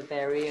the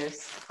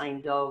various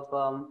kind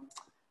of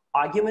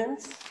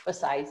arguments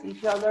besides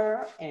each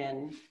other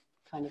and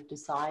kind of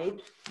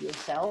decide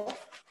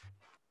yourself.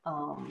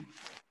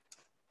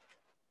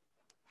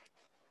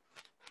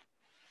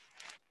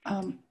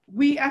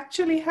 We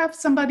actually have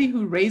somebody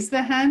who raised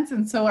their hands,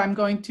 and so I'm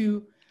going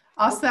to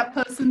ask that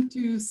person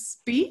to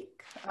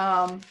speak.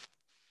 Let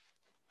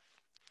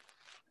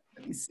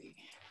me see.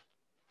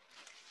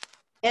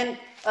 And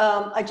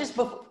just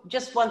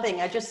one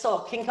thing, I just saw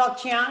King Kok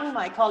Chiang,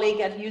 my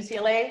colleague at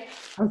UCLA,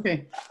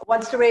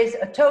 wants to raise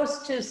a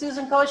toast to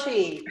Susan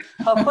Koshi,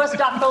 her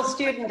postdoctoral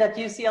student at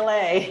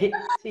UCLA.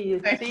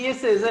 See you,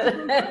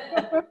 Susan.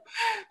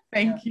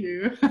 Thank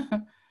you.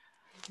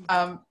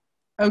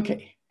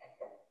 Okay.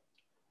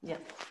 Yeah.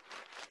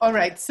 All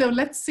right, so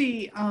let's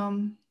see.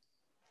 I'm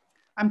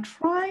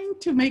trying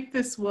to make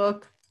this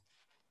work.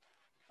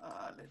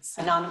 Let's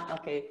see.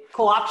 Okay,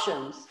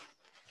 co-options.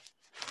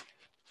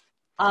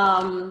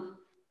 Can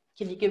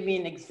you give me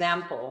an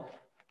example?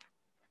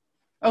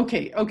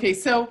 Okay.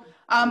 So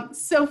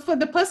for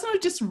the person who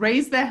just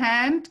raised their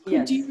hand,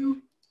 could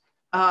you,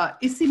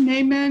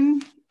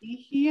 Isineman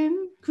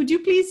Ihian, could you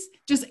please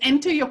just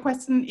enter your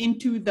question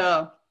into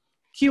the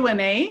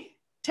Q&A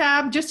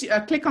tab? Just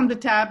click on the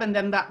tab, and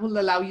then that will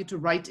allow you to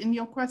write in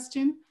your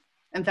question,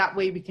 and that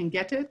way we can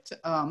get it.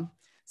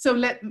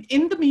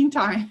 In the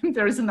meantime,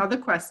 there is another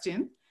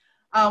question.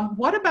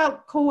 What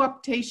about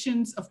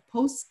co-optations of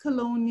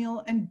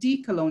post-colonial and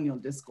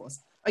decolonial discourse?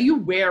 Are you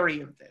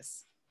wary of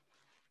this?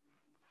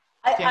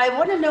 I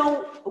want to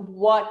know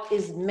what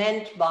is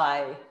meant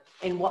by,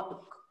 and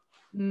what,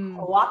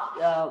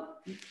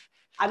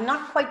 I'm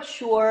not quite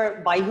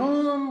sure by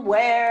whom,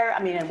 where,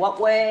 in what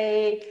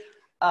way.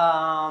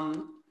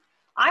 I'm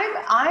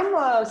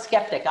a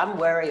skeptic. I'm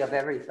wary of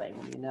everything,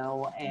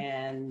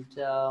 and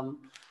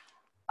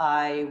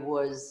I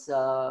was,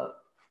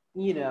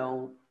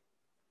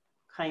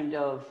 kind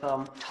of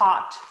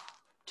taught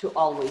to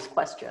always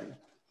question,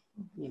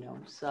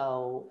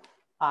 so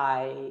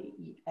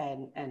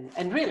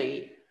and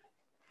really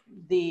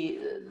the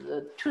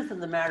truth of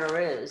the matter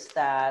is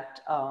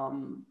that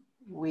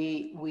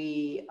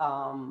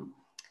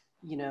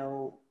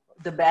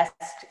the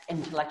best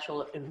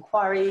intellectual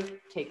inquiry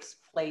takes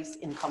place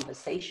in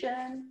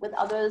conversation with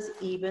others,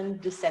 even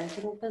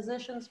dissenting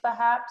positions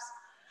perhaps,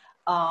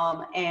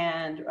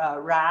 and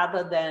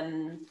rather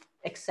than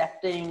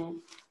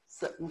accepting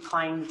certain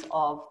kinds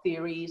of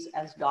theories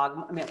as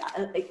dogma,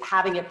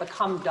 having it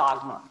become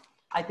dogma.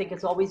 I think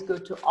it's always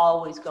good to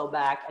always go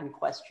back and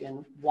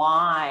question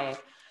why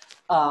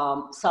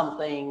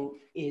something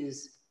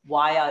is,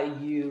 why are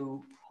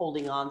you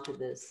holding on to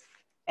this?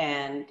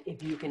 And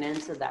if you can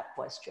answer that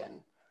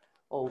question,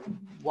 or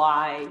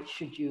why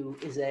should you,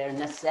 is there a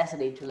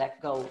necessity to let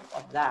go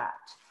of that?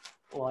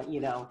 Or,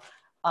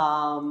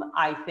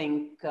 I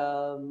think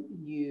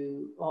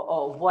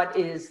or what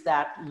is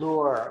that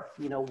lure?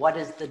 What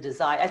is the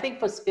desire? I think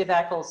for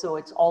Spivak also,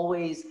 it's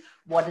always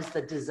what is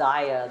the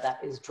desire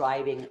that is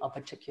driving a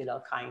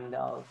particular kind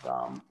of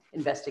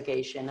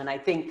investigation. And I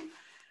think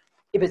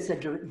if it's a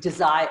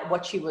desire,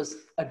 what she was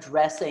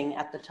addressing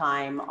at the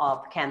time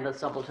of Can the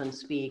Subaltern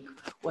Speak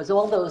was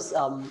all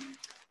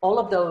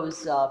of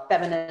those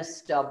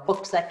feminist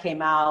books that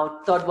came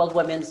out, Third World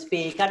Women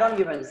Speak,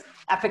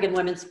 African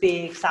Women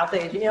Speak, South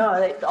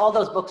Asia, all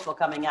those books were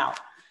coming out.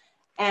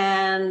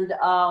 And,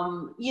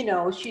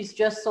 she's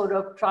just sort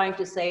of trying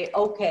to say,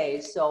 okay,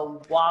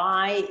 so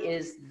why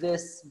is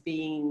this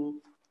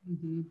being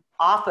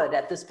offered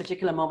at this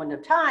particular moment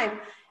of time?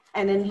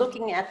 And in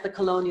looking at the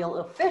colonial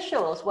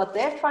officials, what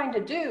they're trying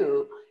to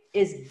do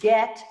is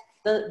get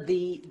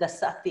the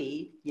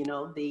sati,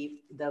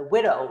 the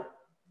widow,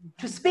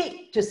 to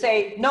speak, to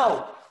say,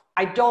 no,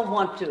 I don't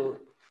want to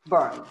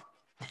burn.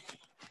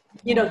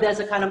 There's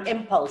a kind of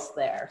impulse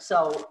there.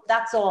 So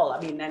that's all.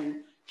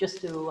 And just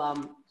to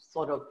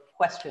sort of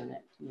question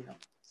it,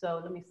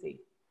 So let me see.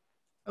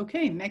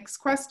 Okay, next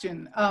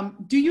question.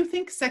 Do you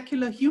think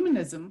secular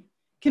humanism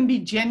can be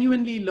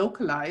genuinely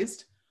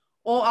localized,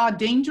 or are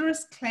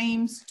dangerous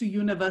claims to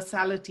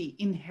universality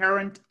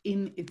inherent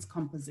in its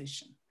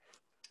composition?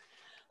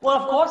 Well,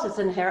 of course it's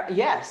inherent.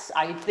 Yes,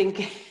 I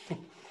think,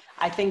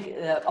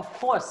 of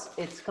course,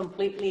 it's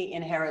completely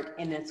inherent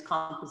in its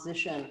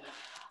composition.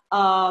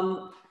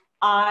 When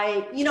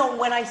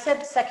I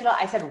said secular,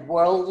 I said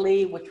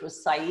worldly, which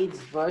was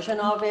Said's version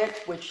of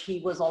it, which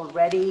he was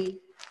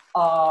already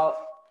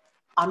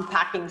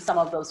unpacking some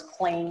of those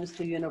claims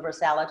to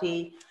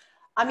universality.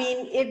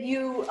 If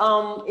you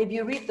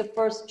read the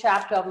first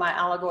chapter of my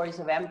Allegories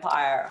of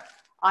Empire,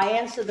 I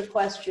answer the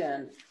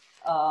question,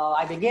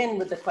 I begin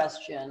with the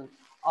question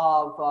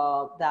of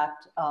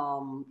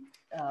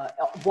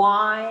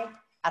why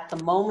at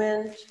the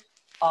moment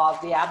of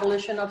the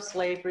abolition of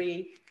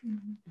slavery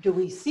do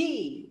we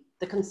see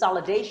the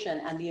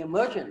consolidation and the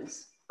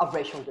emergence of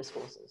racial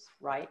discourses,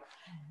 right?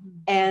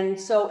 And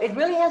so it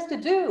really has to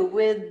do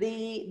with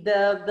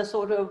the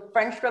sort of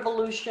French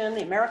Revolution,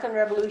 the American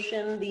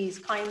Revolution, these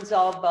kinds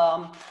of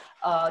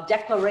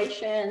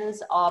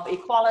declarations of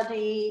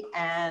equality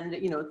and,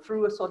 you know,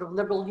 through a sort of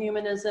liberal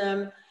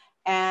humanism.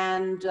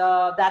 And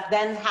that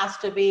then has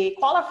to be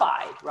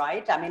qualified,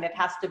 right? I mean, it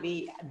has to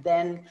be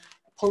then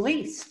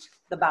policed,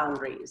 the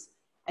boundaries.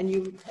 And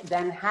you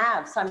then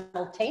have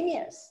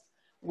simultaneous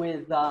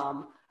with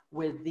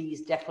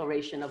these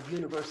declaration of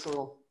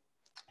universal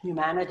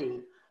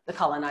humanity, the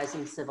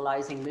colonizing,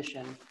 civilizing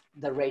mission,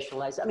 the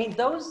racialized. I mean,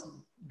 those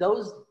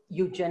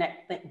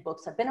eugenic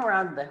books have been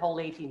around the whole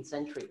 18th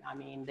century. I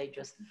mean,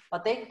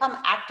 but they become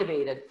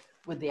activated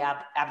with the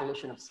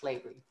abolition of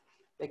slavery,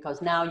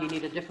 because now you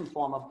need a different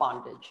form of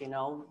bondage, you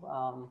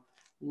know,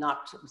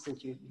 not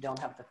since you don't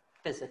have the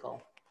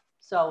physical.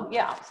 So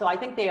yeah, so I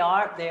think they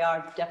are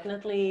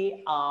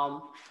definitely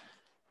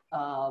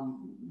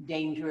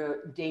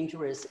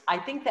dangerous. I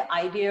think the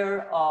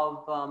idea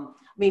of, I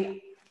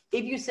mean,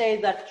 if you say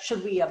that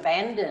should we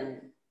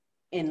abandon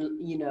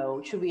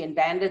should we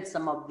abandon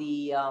some of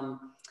the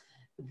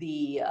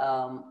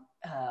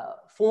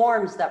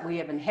forms that we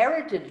have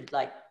inherited,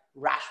 like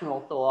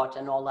rational thought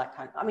and all that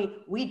kind of, I mean,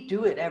 we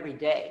do it every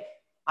day.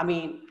 I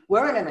mean,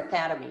 we're in an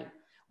academy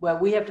where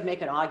we have to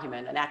make an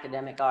argument, an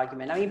academic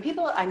argument. I mean,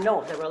 I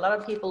know there were a lot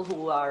of people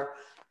who are,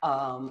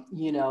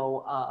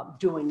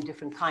 doing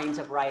different kinds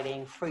of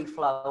writing, free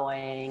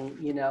flowing,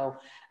 you know,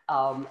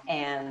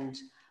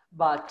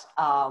 but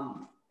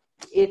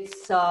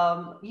it's,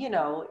 not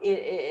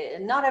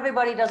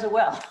everybody does it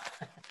well.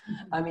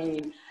 I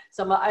mean,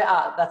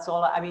 that's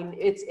all, I mean,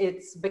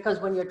 it's because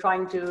when you're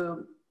trying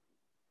to,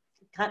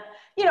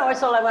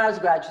 it's all like when I was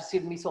a graduate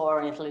student, we saw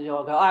Oriental and you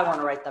all go, I want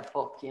to write that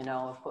book, you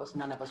know, of course,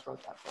 none of us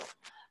wrote that book.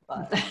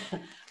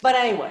 But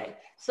anyway,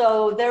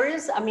 so there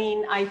is, I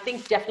mean, I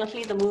think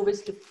definitely the move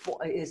is to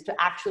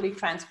actually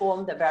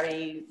transform the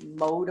very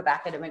mode of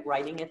academic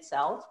writing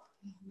itself.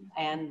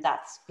 And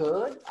that's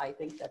good. I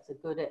think that's a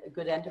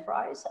good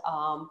enterprise.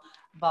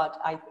 But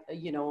at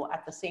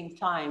the same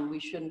time, we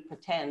shouldn't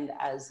pretend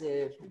as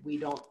if we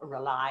don't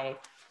rely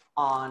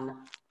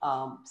on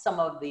some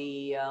of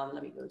the,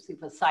 let me go see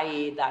for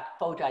Said, that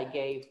quote I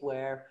gave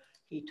where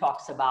he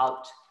talks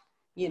about,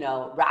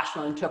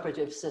 rational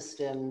interpretive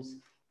systems,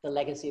 the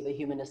legacy of a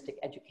humanistic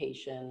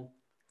education.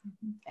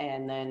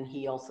 And then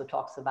he also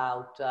talks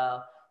about,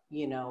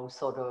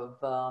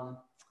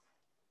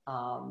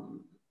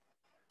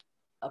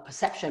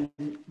 perception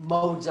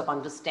modes of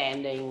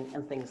understanding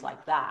and things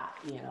like that,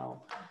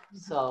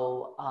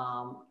 So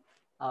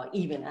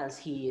even as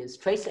he is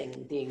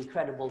tracing the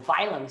incredible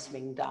violence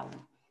being done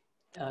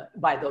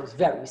by those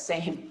very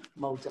same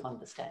modes of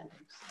understanding.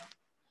 So,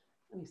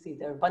 let me see,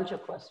 there are a bunch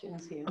of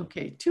questions here.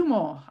 Okay, two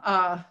more.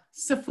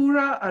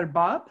 Safura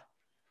Arbab,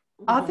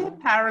 are there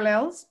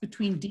parallels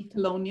between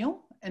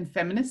decolonial and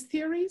feminist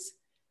theories?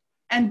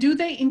 And do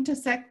they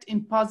intersect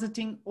in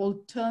positing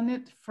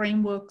alternate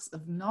frameworks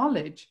of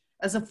knowledge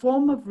as a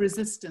form of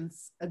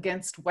resistance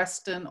against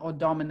Western or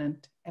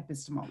dominant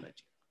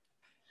epistemology?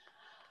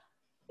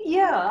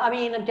 Yeah, I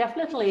mean,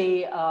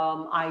 definitely,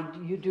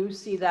 you do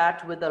see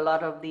that with a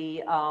lot of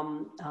the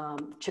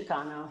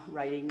Chicana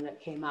writing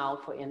that came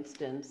out, for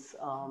instance,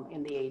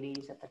 in the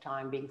 80s at the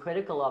time, being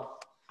critical of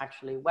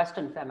actually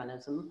Western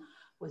feminism,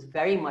 was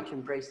very much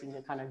embracing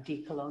the kind of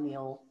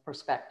decolonial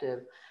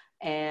perspective.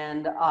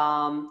 And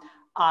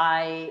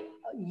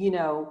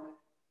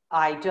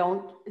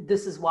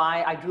this is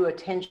why I drew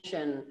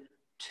attention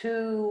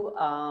to,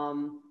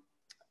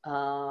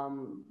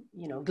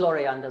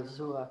 Gloria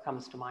Andazua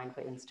comes to mind,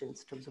 for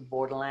instance, in terms of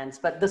borderlands,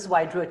 but this is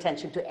why I drew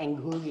attention to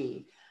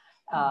Ngugi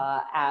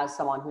as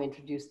someone who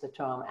introduced the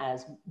term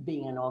as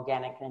being an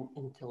organic and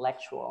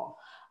intellectual,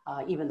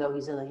 even though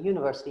he's in the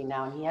university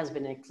now and he has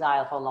been in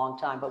exile for a long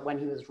time, but when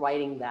he was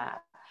writing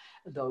that,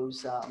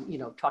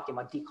 talking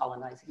about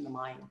decolonizing the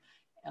mind,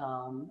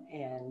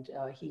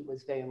 he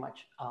was very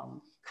much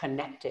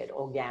connected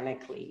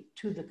organically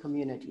to the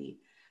community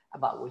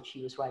about which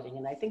he was writing.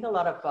 And I think a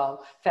lot of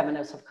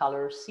feminists of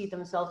color see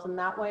themselves in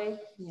that way,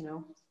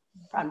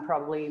 and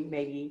probably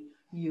maybe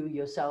you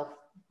yourself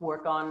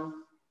work on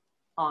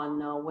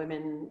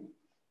women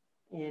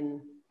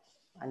in,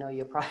 I know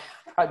your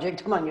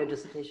project among your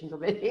dissertation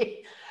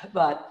committee,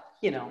 but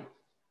yeah.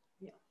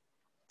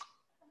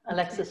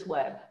 Alexis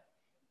Webb.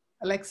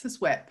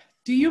 Alexis Webb,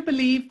 do you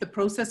believe the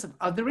process of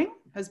othering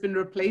has been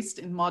replaced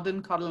in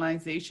modern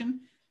colonization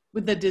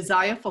with the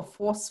desire for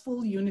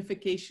forceful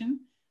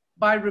unification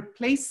by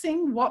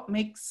replacing what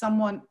makes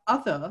someone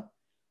other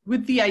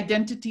with the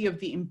identity of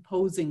the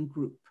imposing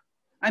group?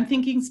 I'm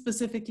thinking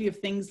specifically of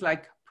things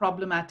like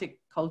problematic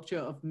culture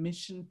of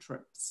mission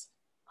trips.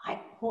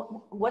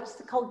 What's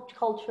the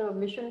culture of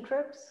mission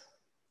trips?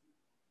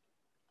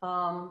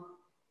 I'm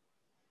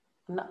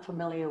not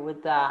familiar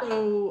with that.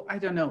 So I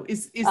don't know.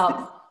 Is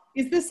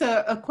this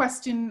a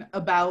question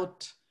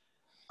about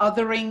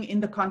othering in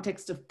the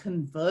context of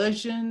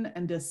conversion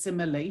and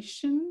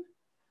assimilation?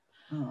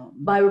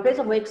 By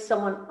replacing makes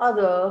someone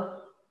other,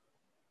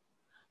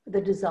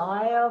 the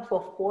desire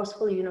for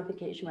forceful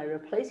unification by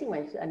replacing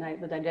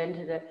with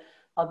identity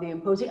of the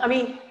imposing. I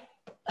mean,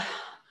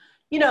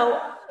 you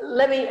know,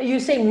 you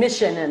say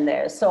mission in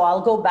there. So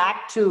I'll go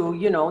back to,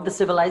 you know, the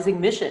civilizing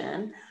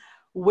mission,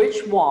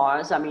 which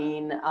was, I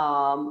mean,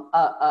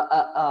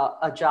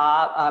 a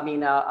job, I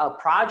mean, a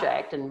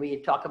project, and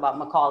we talk about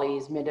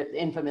Macaulay's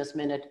infamous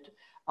minute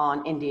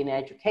on Indian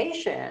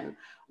education,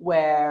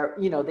 where,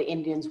 you know, the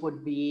Indians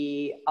would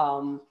be,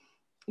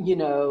 you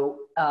know,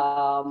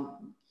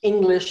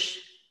 English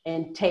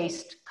in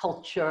taste,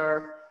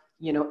 culture,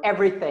 you know,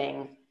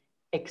 everything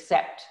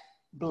except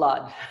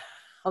blood.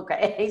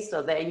 Okay,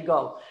 so there you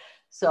go.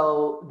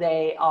 So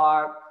they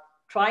are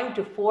trying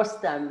to force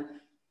them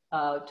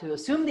to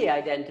assume the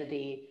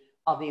identity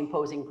of the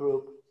imposing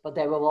group, but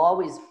there will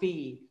always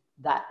be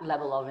that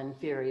level of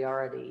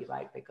inferiority,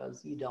 right?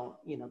 Because you don't,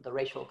 you know, the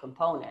racial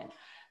component.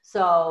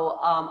 So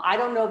I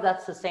don't know if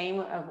that's the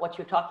same of what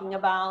you're talking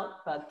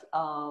about, but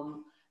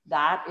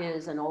that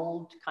is an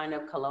old kind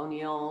of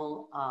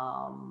colonial,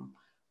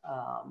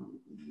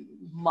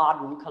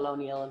 modern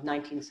colonial,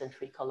 19th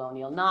century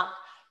colonial, not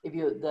if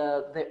you,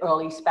 the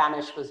early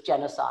Spanish was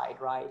genocide,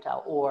 right?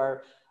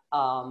 Or,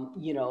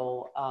 you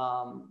know,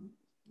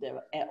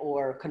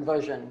 or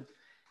conversion,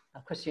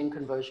 Christian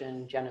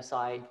conversion,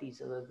 genocide,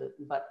 these are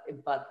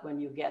but when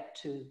you get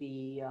to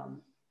the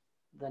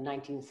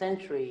 19th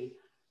century,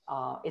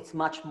 it's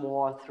much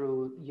more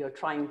through, you're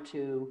trying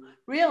to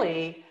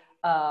really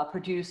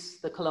produce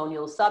the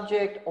colonial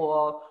subject,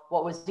 or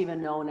what was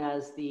even known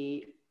as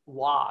the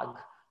WOG,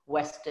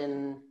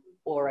 Western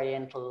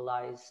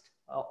Orientalized,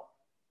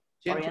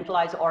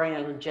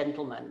 Oriental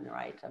gentleman,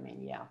 right? I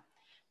mean, yeah.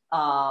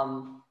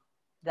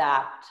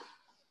 That,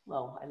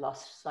 well, I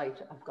lost sight.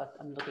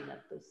 I'm looking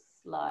at this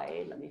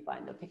slide. Let me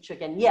find the picture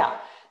again. Yeah.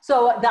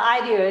 So the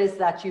idea is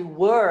that you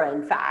were,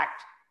 in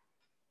fact,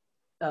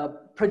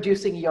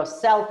 producing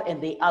yourself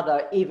and the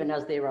other, even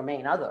as they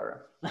remain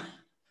other.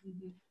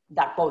 Mm-hmm.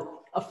 That both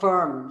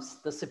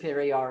affirms the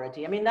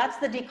superiority. I mean, that's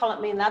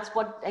that's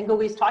what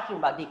Engleby is talking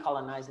about,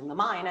 decolonizing the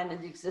mind, and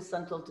it exists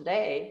until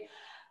today.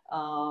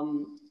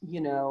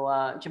 You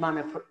know,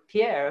 Jemima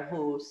Pierre,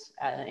 who's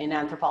in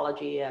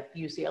anthropology at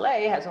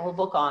UCLA, has a whole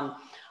book on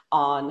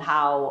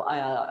how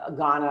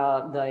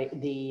Ghana,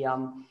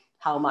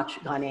 how much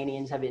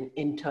Ghanaians have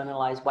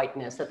internalized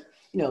whiteness. That,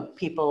 you know,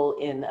 people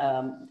in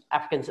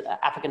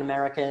African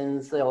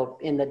Americans or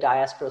in the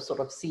diaspora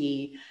sort of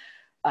see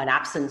an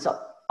absence of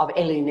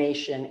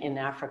alienation in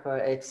Africa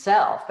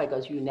itself,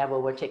 because you never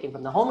were taken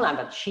from the homeland.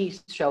 But she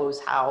shows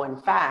how, in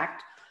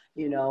fact,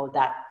 you know,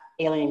 that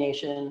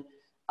alienation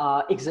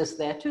exists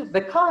there too,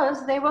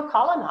 because they were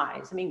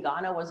colonized. I mean,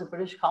 Ghana was a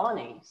British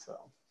colony,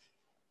 so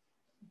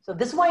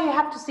this is why you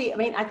have to see. I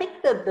mean, I think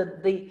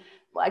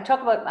I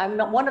talk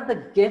about, one of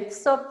the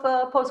gifts of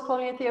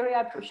post-colonial theory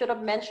I should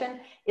have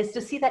mentioned is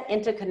to see that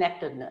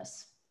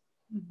interconnectedness.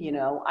 Mm-hmm. You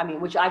know, I mean,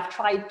 which I've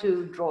tried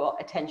to draw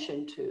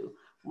attention to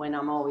when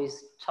I'm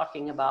always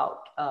talking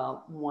about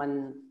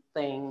one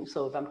thing.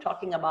 So if I'm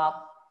talking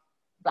about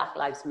Black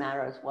Lives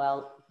Matter as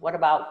well, what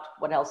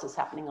else is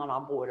happening on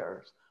our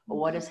borders? Or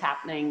what is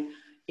happening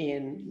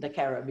in the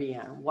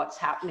Caribbean? What's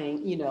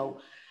happening, you know,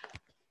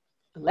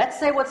 let's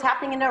say what's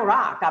happening in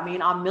Iraq. I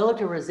mean, our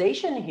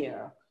militarization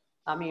here.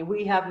 I mean,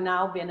 we have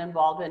now been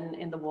involved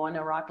in the war in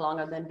Iraq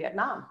longer than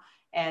Vietnam.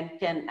 And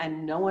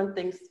no one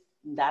thinks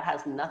that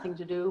has nothing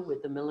to do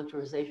with the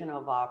militarization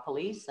of our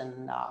police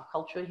and our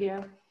culture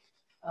here.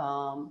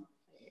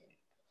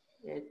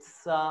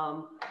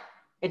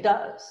 It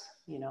does,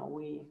 you know,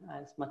 we,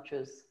 as much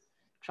as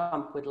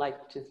Trump would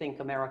like to think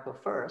America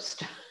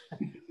first,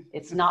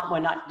 we're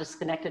not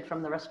disconnected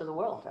from the rest of the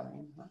world. I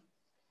mean,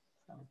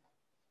 so.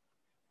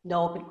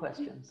 No open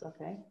questions,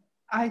 okay?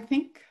 I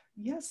think,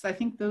 yes, I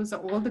think those are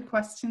all the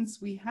questions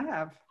we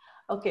have.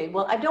 Okay,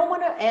 well, I don't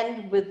want to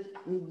end with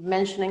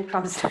mentioning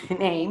Trump's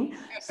name,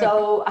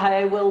 so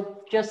I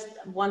will just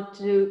want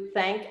to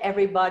thank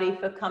everybody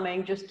for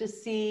coming, just to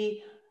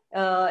see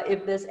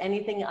if there's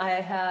anything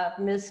I have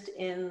missed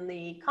in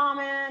the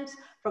comments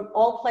from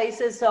all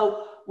places.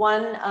 So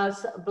one,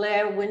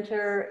 Blair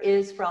Winter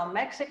is from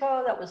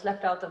Mexico, that was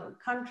left out of the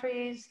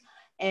countries.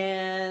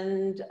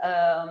 And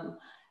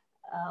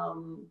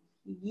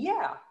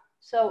yeah,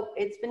 so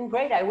it's been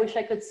great. I wish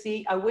I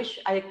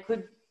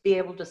could be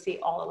able to see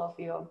all of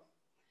your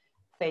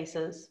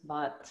faces,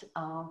 but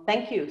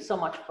thank you so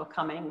much for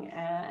coming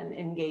and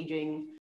engaging